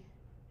girl. me.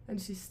 And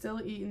she's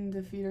still eating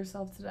to feed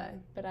herself today.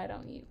 But I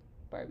don't eat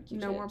barbecue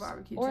chips. No more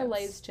barbecue or chips.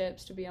 Lay's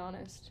chips, to be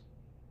honest.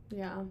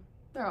 Yeah,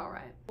 they're all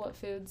right. What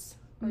foods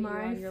are you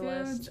My on your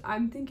foods, list?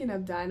 I'm thinking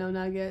of Dino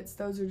Nuggets.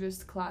 Those are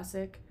just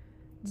classic.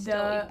 Still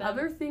eat The them.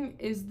 other thing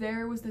is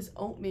there was this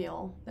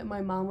oatmeal that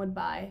my mom would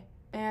buy.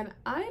 And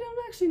I don't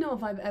actually know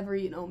if I've ever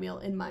eaten oatmeal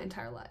in my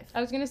entire life.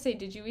 I was going to say,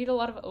 did you eat a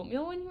lot of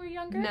oatmeal when you were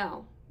younger?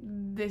 No,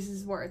 this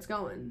is where it's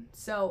going.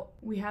 So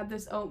we had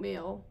this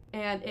oatmeal,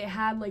 and it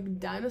had like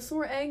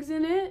dinosaur eggs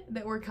in it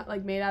that were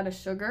like made out of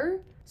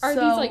sugar. Are So-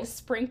 these like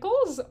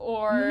sprinkles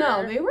or?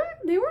 No, they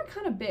were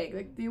kind of big.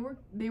 Like they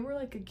were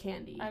like a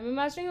candy. I'm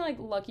imagining like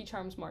Lucky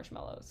Charms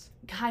marshmallows.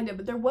 Kind of,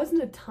 but there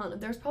wasn't a ton.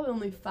 There's probably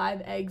only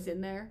 5 eggs in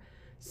there.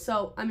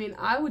 So I mean,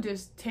 I would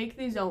just take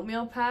these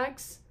oatmeal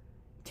packs,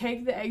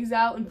 take the eggs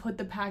out, and put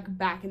the pack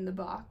back in the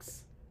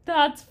box.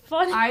 That's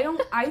funny.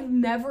 I've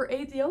never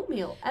ate the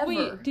oatmeal ever.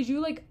 Wait, did you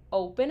like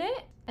open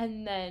it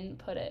and then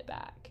put it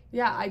back?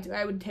 Yeah,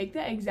 I would take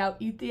the eggs out,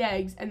 eat the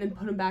eggs, and then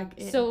put them back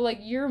in. So like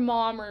your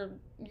mom or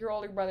your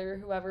older brother or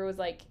whoever was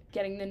like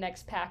getting the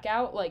next pack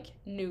out, like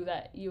knew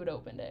that you had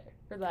opened it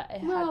or that it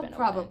had well, been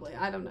probably.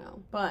 I don't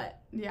know. But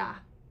yeah.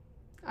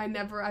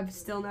 I've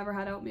still never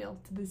had oatmeal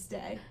to this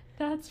day.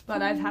 That's funny.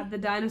 But I've had the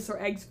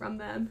dinosaur eggs from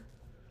them.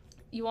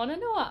 You want to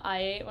know what I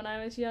ate when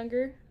I was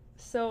younger?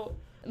 So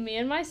me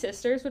and my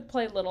sisters would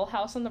play Little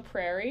House on the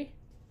Prairie.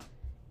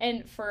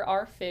 And for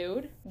our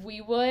food,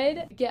 we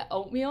would get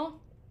oatmeal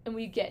and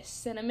we'd get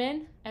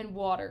cinnamon and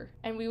water.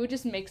 And we would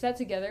just mix that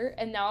together.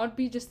 And that would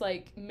be just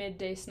like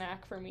midday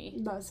snack for me.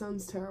 That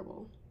sounds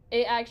terrible.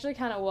 It actually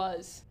kind of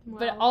was.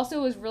 But it Well-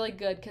 also was really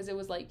good because it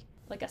was like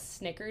a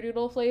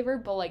snickerdoodle flavor,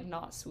 but like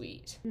not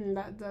sweet.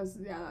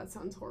 That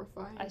sounds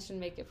horrifying. I should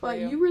make it for But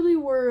you. you really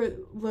were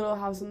Little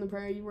House on the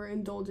Prairie. You were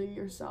indulging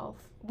yourself.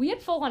 We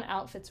had full-on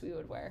outfits we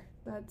would wear.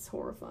 That's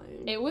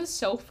horrifying. It was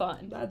so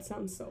fun. That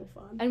sounds so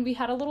fun. And we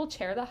had a little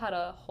chair that had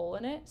a hole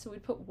in it, so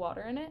we'd put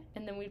water in it,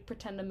 and then we'd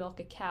pretend to milk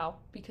a cow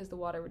because the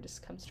water would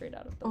just come straight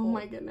out of the Oh hole.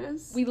 my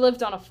goodness. We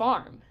lived on a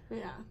farm.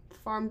 Yeah.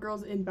 Farm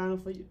girls in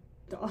Bountiful,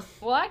 Utah.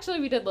 Well,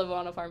 actually, we did live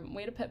on a farm.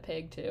 We had a pet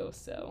pig, too,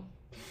 so...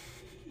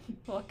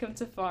 Welcome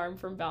to Farm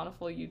from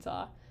Bountiful,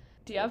 Utah.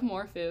 Do you have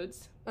more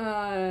foods?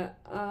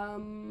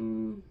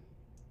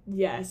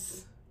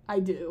 Yes, I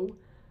do.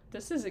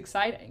 This is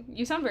exciting.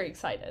 You sound very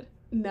excited.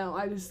 No,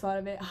 I just thought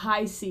of it.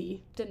 High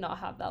C. Did not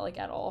have that, like,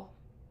 at all.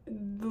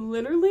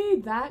 Literally,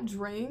 that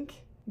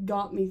drink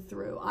got me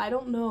through. I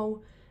don't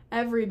know,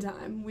 every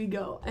time we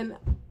go, and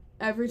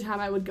every time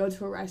I would go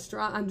to a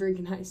restaurant, I'm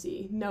drinking High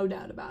C. No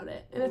doubt about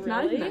it. And it's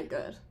not even Really? that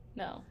good.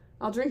 No.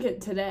 I'll drink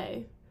it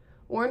today.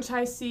 Orange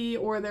High C,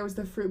 or there was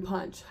the fruit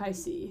punch High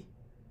C.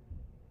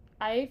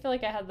 I feel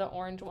like I had the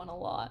orange one a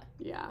lot.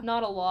 Yeah.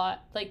 Not a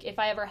lot. Like, if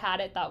I ever had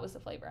it, that was the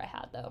flavor I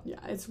had, though.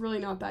 Yeah, it's really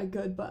not that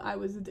good, but I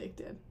was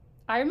addicted.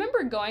 I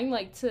remember going,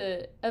 like,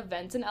 to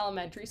events in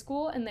elementary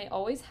school, and they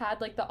always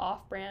had, like, the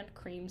off-brand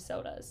cream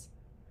sodas.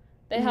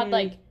 They had, Mhm.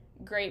 like,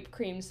 grape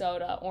cream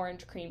soda,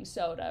 orange cream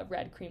soda,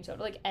 red cream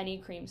soda, like, any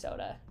cream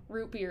soda.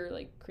 root beer,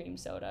 like, cream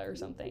soda or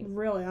something.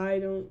 Really, I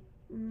don't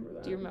remember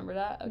that. Do you remember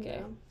that? Okay.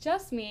 No.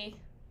 Just me.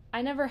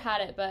 I never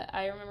had it, but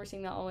I remember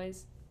seeing that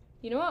always.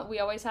 You know what we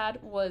always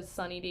had was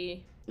Sunny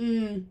D.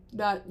 Put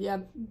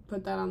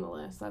that on the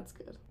list. That's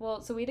good.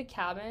 Well, so we had a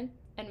cabin,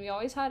 and we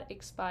always had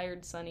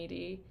expired Sunny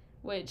D,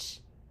 which,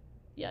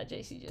 yeah,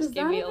 JC just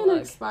gave me a Does that even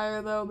look.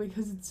 expire, though?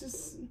 Because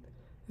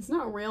it's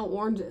not real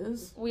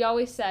oranges. We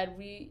always said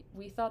we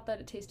thought that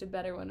it tasted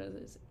better when it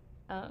was,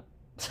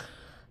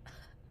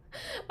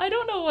 I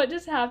don't know what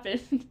just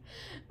happened.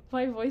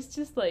 My voice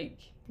just, like...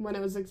 When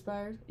it was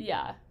expired?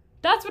 Yeah.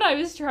 That's what I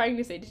was trying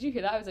to say. Did you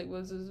hear that? I was like,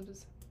 was.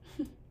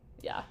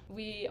 Yeah.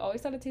 We always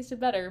thought it tasted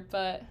better,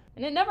 but...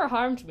 And it never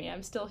harmed me.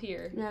 I'm still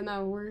here. Yeah,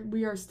 no,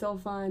 we are still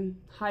fine.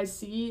 High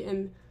C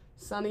and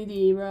Sunny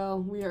D, bro.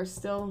 We are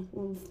still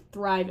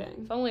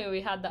thriving. If only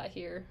we had that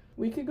here.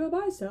 We could go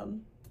buy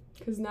some.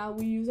 Because now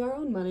we use our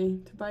own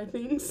money to buy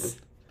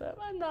things. But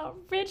I'm not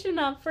rich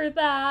enough for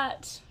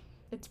that.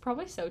 It's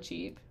probably so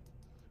cheap.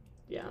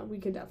 Yeah, we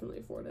could definitely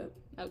afford it.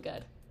 Oh,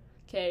 good.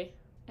 Okay.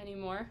 Any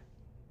more?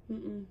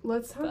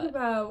 Let's talk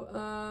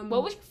about...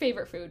 what was your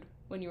favorite food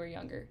when you were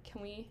younger?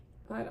 Can we...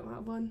 I don't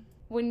have one.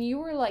 When you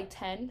were, like,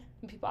 10,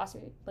 and people asked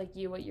me, like,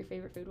 what your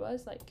favorite food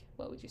was, like,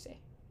 what would you say?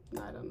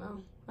 I don't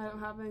know. I don't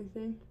have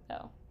anything.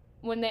 Oh.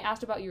 When they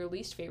asked about your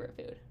least favorite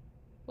food,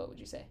 what would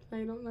you say?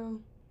 I don't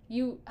know.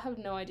 You have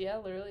no idea,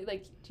 literally.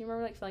 Like, do you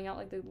remember, like, filling out,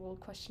 like, the little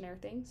questionnaire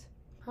things?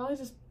 Probably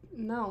just...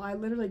 No, I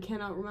literally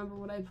cannot remember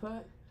what I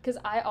put. Because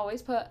I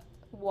always put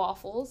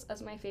waffles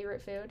as my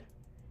favorite food.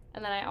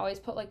 And then I always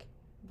put, like,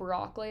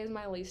 broccoli as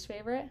my least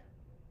favorite.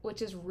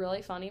 Which is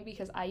really funny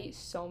because I eat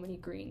so many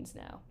greens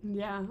now.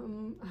 Yeah,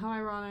 how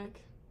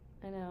ironic.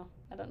 I know.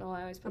 I don't know why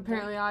I always put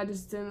Apparently I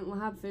just didn't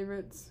have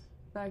favorites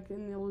back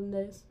in the olden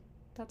days.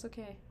 That's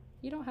okay.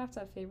 You don't have to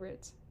have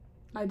favorites.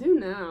 I do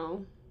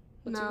now.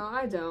 What's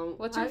I don't.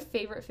 What's your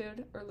favorite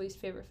food or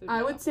least favorite food?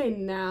 I would say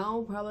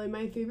now, probably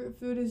my favorite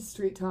food is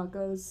street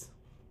tacos.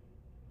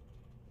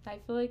 I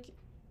feel like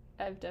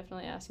I've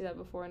definitely asked you that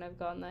before and I've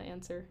gotten that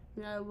answer.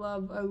 Yeah, I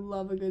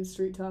love a good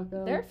street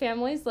taco. Their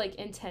family's, like,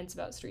 intense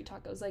about street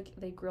tacos. Like,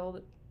 they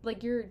grill,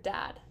 like, your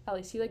dad, at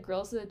least, he, like,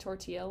 grills the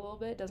tortilla a little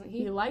bit, doesn't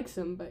he? He likes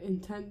them, but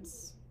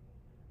intense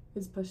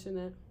is pushing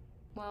it.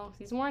 Well,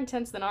 he's more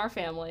intense than our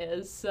family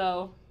is,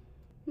 so...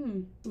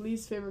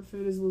 Least favorite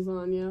food is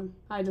lasagna.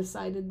 I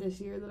decided this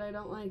year that I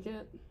don't like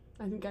it.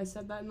 I think I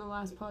said that in the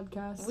last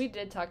podcast. We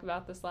did talk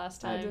about this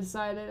last time. I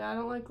decided I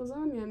don't like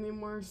lasagna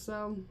anymore,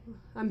 so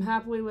I'm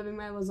happily living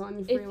my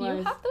lasagna-free life. If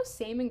you have those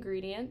same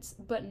ingredients,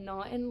 but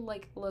not in,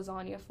 like,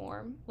 lasagna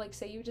form, like,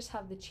 say you just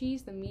have the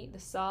cheese, the meat, the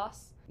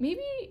sauce,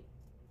 maybe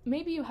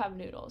you have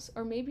noodles,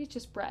 or maybe it's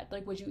just bread.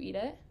 Like, would you eat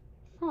it?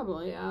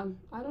 Probably, yeah.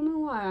 I don't know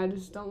why, I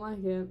just don't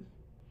like it.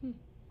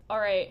 All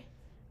right.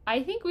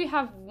 I think we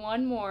have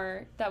one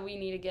more that we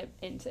need to get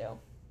into.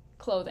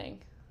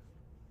 Clothing.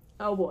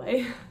 Oh,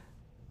 boy.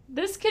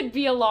 This could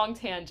be a long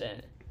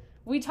tangent.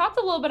 We talked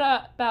a little bit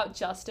about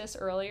Justice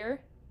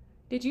earlier.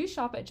 Did you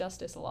shop at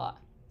Justice a lot?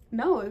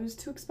 No, it was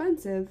too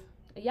expensive.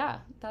 Yeah,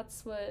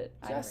 that's what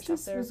I never shopped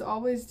Justice there. was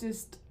always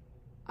just...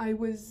 I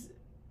was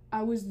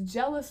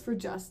jealous for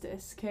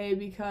Justice, okay?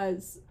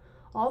 Because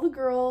all the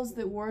girls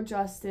that wore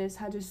Justice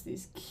had just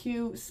these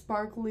cute,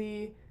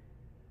 sparkly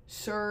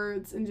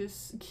shirts and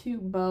just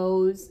cute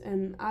bows,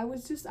 and I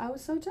was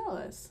so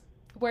jealous.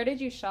 Where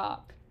did you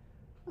shop?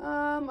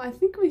 I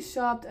think we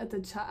shopped at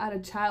at a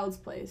Child's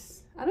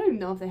Place. I don't even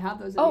know if they have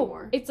those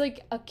anymore. It's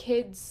like a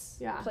kid's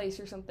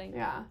place or something.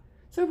 Yeah.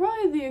 So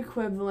probably the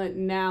equivalent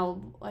now,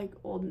 like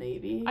Old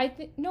Navy. I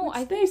think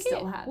they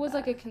still had was that.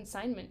 like a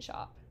consignment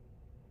shop.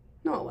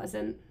 No, it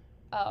wasn't.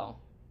 Oh,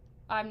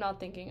 I'm not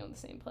thinking of the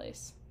same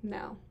place.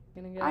 No.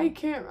 Gonna go.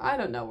 I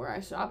don't know where I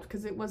shopped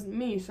because it wasn't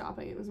me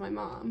shopping. It was my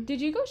mom. Did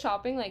you go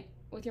shopping, like,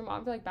 with your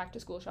mom for, like, back to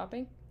school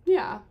shopping?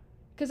 Yeah.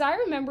 Because I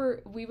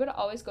remember we would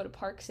always go to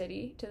Park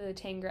City to the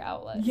Tanger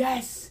outlet.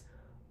 Yes.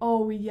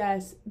 Oh,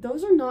 yes.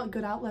 Those are not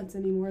good outlets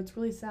anymore. It's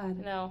really sad.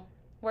 No.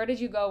 Where did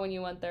you go when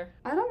you went there?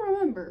 I don't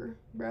remember,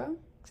 bro.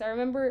 Because I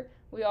remember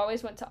we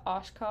always went to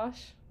Oshkosh,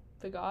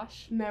 the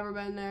Gosh. Never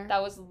been there.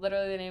 That was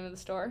literally the name of the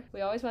store.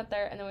 We always went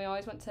there, and then we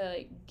always went to,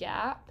 like,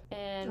 Gap.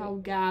 And Oh,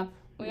 Gap.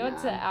 we went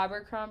to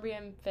Abercrombie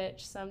and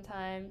Fitch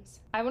sometimes.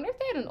 I wonder if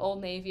they had an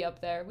Old Navy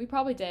up there. We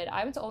probably did.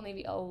 I went to Old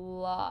Navy a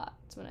lot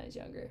when I was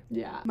younger.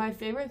 Yeah. My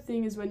favorite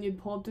thing is when you'd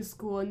pull up to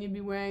school and you'd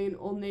be wearing an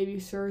Old Navy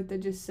shirt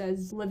that just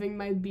says, living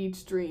my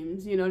beach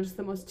dreams. You know, just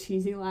the most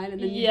cheesy line.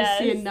 And then you just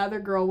see another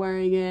girl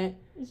wearing it.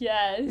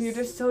 Yes. And you're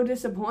just so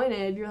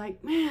disappointed. You're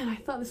like, man, I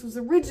thought this was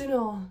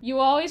original. You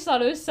always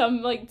thought it was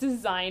some, like,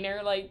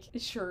 designer, like,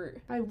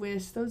 shirt. I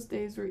wish those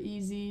days were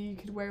easy. You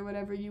could wear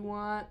whatever you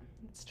want.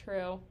 It's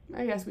true.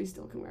 I guess we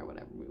still can wear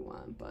whatever we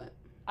want, but...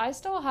 I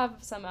still have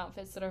some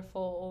outfits that are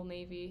full Old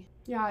Navy.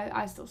 Yeah,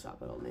 I still shop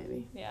at Old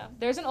Navy. Yeah.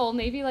 There's an Old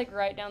Navy, like,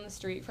 right down the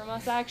street from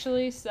us,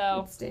 actually,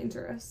 so... It's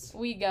dangerous.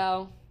 We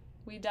go.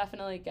 We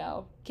definitely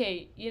go.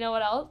 Okay, you know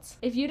what else?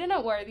 If you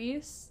didn't wear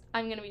these,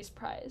 I'm gonna be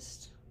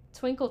surprised.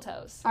 Twinkle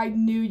toes. I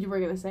knew you were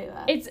gonna say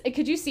that.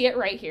 Could you see it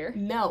right here?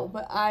 No,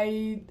 but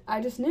I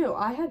just knew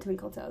I had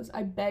twinkle toes.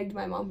 I begged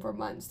my mom for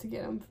months to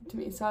get them to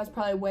me, so I was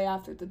probably way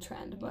after the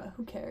trend. But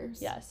who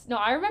cares? Yes. No,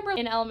 I remember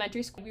in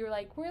elementary school we're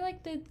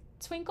like the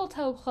Twinkle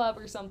Toe Club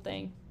or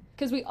something,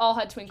 because we all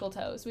had twinkle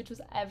toes, which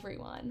was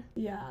everyone.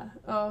 Yeah.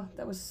 Oh,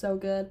 that was so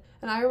good.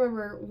 And I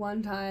remember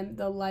one time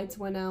the lights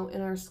went out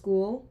in our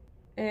school,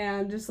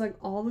 and just like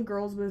all the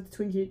girls with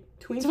Twinkie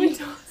toes.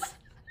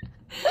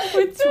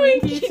 With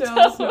Twinkie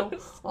toes. No,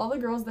 all the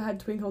girls that had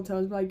twinkle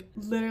toes were like,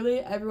 literally,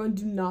 everyone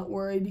do not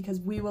worry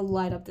because we will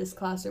light up this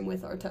classroom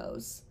with our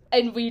toes.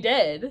 And we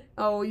did.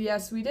 Oh,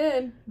 yes, we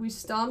did. We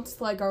stomped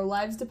like our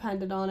lives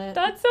depended on it.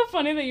 That's so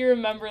funny that you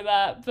remember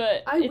that,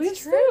 but I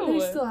wish true. they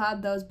still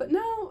had those, but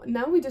no,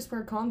 now we just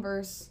wear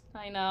Converse.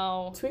 I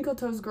know. Twinkle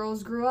Toes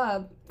girls grew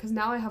up because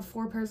now I have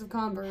 4 pairs of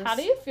Converse. How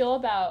do you feel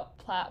about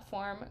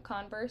platform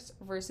Converse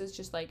versus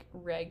just like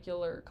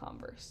regular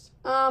Converse?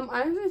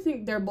 I actually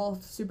think they're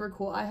both super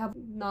cool. I have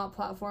not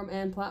platform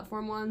and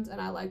platform ones,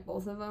 and I like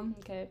both of them.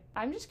 Okay.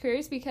 I'm just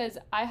curious because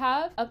I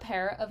have a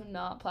pair of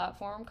not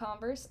platform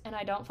Converse, and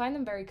I don't find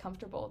them very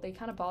comfortable. They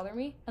kind of bother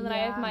me. And then I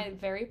have my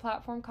very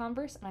platform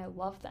Converse, and I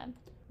love them.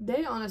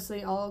 They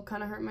honestly all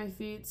kind of hurt my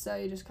feet, so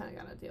you just kind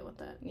of gotta deal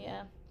with it.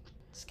 Yeah.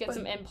 Just get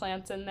some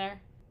implants in there.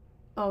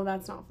 Oh,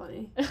 that's not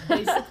funny.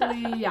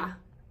 Basically, yeah.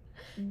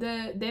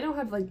 They don't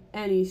have like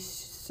any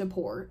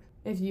support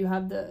if you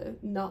have the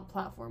not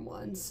platform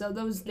ones. So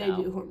those, they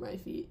do hurt my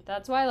feet.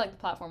 That's why I like the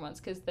platform ones,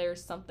 because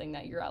there's something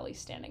that you're at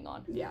least standing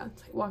on. Yeah,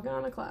 it's like walking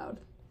on a cloud.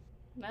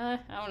 Nah,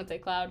 I want to say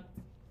cloud.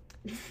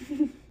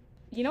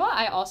 You know what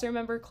I also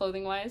remember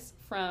clothing-wise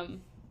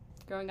from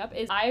growing up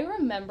is I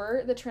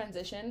remember the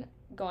transition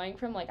going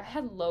from like I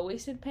had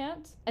low-waisted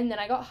pants and then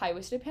I got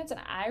high-waisted pants, and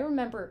I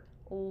remember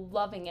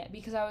loving it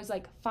because I was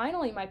like,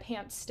 finally my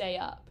pants stay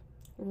up.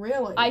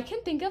 Really? I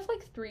can think of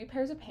like 3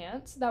 pairs of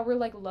pants that were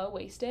like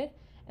low-waisted,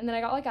 and then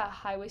I got like a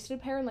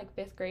high-waisted pair in like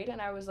 5th grade,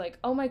 and I was like,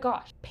 oh my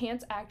gosh,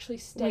 pants actually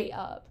stay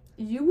up.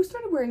 You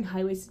started wearing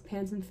high-waisted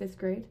pants in 5th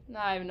grade?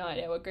 I have no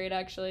idea what grade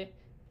actually.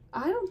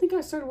 I don't think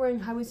I started wearing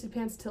high-waisted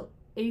pants till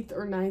 8th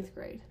or 9th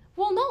grade.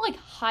 Well, not like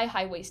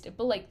high-waisted,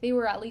 but like they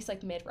were at least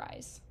like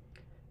mid-rise.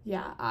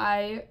 Yeah,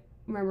 I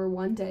remember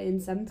one day in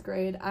 7th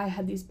grade, I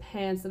had these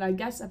pants that I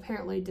guess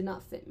apparently did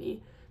not fit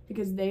me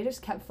because they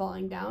just kept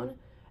falling down.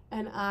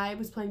 And I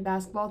was playing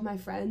basketball with my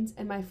friends,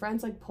 and my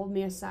friends like pulled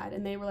me aside,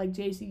 and they were like,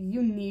 "JC,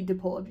 you need to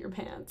pull up your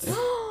pants."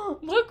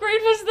 What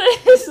grade was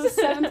this? This was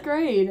 7th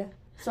grade.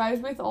 So I was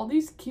with all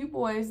these cute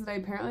boys that I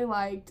apparently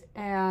liked,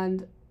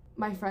 and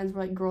my friends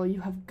were like, "Girl, you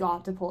have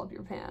got to pull up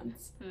your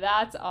pants."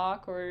 That's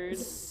awkward.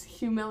 It's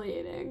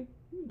humiliating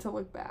to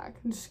look back.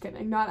 I'm just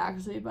kidding. Not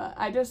actually, but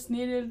I just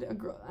needed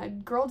a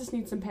girl just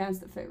needs some pants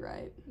that fit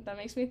right. That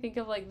makes me think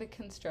of like the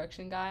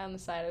construction guy on the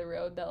side of the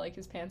road that like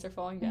his pants are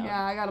falling down. Yeah,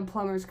 I got a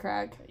plumber's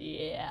crack.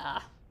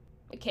 Yeah.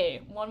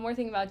 Okay, one more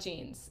thing about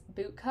jeans.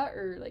 Boot cut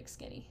or like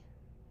skinny?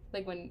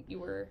 Like when you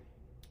were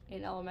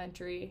in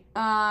elementary.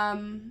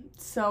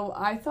 So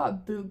I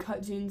thought boot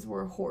cut jeans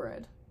were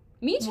horrid.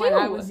 Me too. When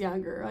I was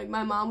younger. Like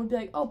my mom would be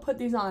like, "Oh, put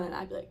these on," and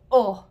I'd be like,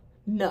 "Oh,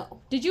 no."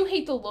 Did you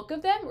hate the look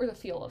of them or the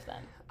feel of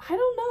them? I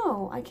don't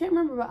know. I can't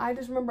remember, but I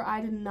just remember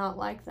I did not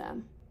like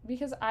them.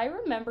 Because I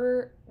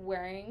remember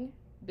wearing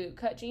boot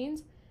cut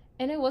jeans,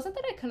 and it wasn't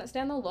that I couldn't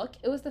stand the look,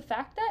 it was the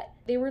fact that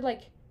they were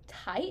like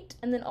tight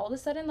and then all of a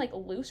sudden like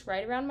loose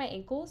right around my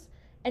ankles,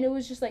 and it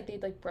was just like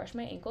they'd like brush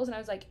my ankles, and I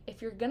was like, if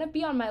you're gonna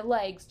be on my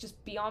legs,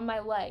 just be on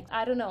my legs.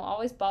 I don't know,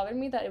 always bothered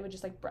me that it would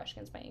just like brush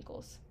against my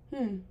ankles.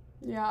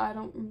 Yeah, I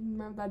don't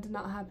remember, that did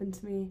not happen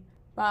to me.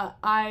 But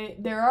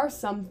there are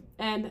some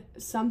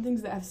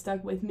things that have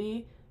stuck with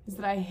me is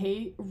that I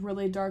hate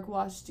really dark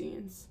wash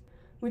jeans.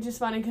 Which is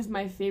funny because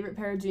my favorite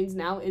pair of jeans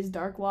now is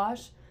dark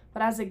wash.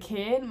 But as a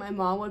kid, my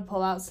mom would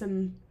pull out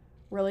some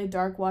really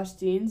dark wash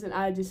jeans, and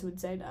I just would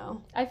say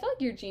no. I feel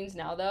like your jeans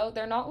now, though,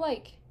 they're not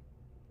like,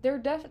 they're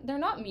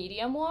not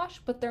medium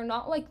wash, but they're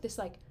not like this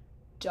like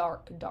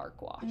dark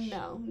wash.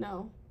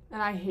 No.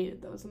 And I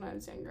hated those when I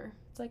was younger.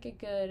 It's like a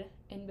good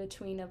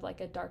in-between of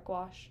like a dark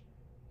wash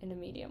and a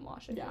medium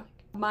wash, I think.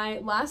 My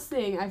last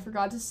thing I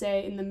forgot to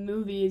say in the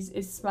movies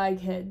is Spy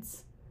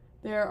Kids.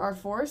 There are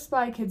 4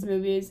 Spy Kids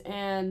movies,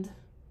 and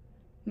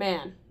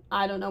man,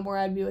 I don't know where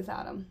I'd be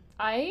without them.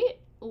 I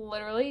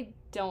literally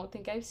don't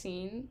think I've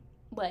seen,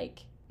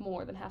 like,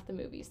 more than half the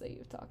movies that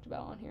you've talked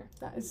about on here.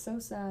 That is so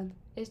sad.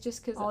 It's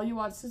just because all you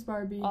watched is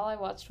Barbie. All I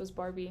watched was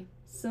Barbie.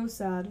 So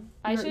sad.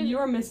 You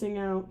are missing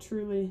out,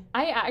 truly.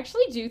 I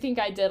actually do think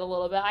I did a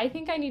little bit. I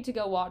think I need to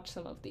go watch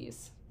some of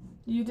these.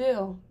 You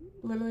do.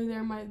 Literally,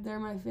 they're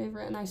my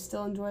favorite, and I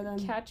still enjoy them.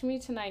 Catch me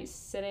tonight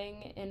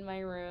sitting in my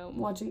room.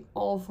 Watching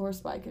all 4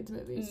 Spy Kids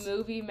movies.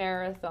 Movie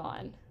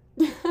marathon.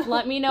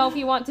 Let me know if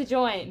you want to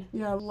join.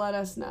 Yeah, let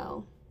us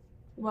know.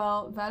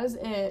 Well, that is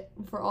it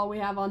for all we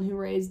have on Who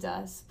Raised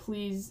Us.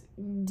 Please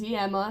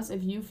DM us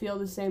if you feel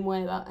the same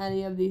way about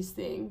any of these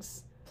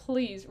things.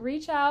 Please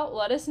reach out.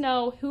 Let us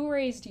know who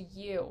raised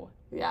you.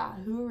 Yeah,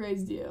 who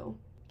raised you?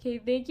 Okay,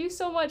 thank you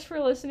so much for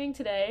listening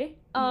today.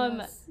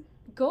 Yes.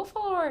 Go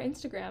follow our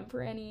Instagram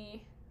for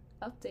any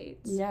updates.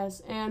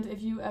 Yes, and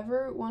if you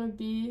ever want to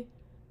be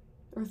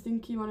or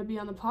think you want to be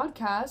on the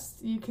podcast,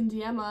 you can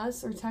DM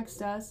us or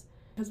text us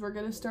because we're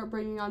going to start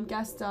bringing on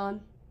guests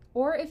on.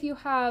 Or if you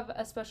have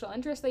a special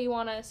interest that you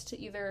want us to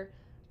either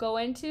go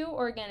into,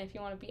 or again, if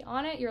you want to be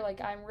on it, you're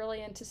like, I'm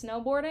really into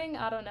snowboarding,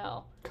 I don't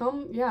know.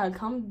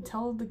 Come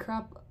tell the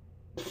crap.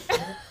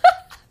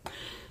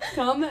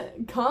 Come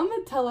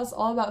tell us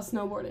all about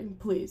snowboarding,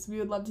 please. We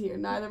would love to hear.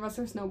 Neither of us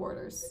are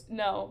snowboarders.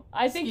 No,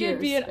 I think Skiers, it'd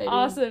be baby.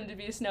 awesome to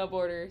be a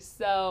snowboarder.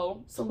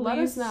 So let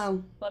us please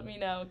know. Let me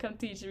know. Come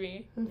teach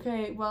me.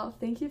 Okay, well,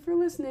 thank you for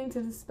listening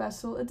to this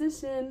special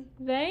edition.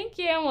 Thank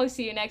you, and we'll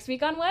see you next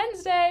week on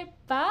Wednesday.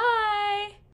 Bye.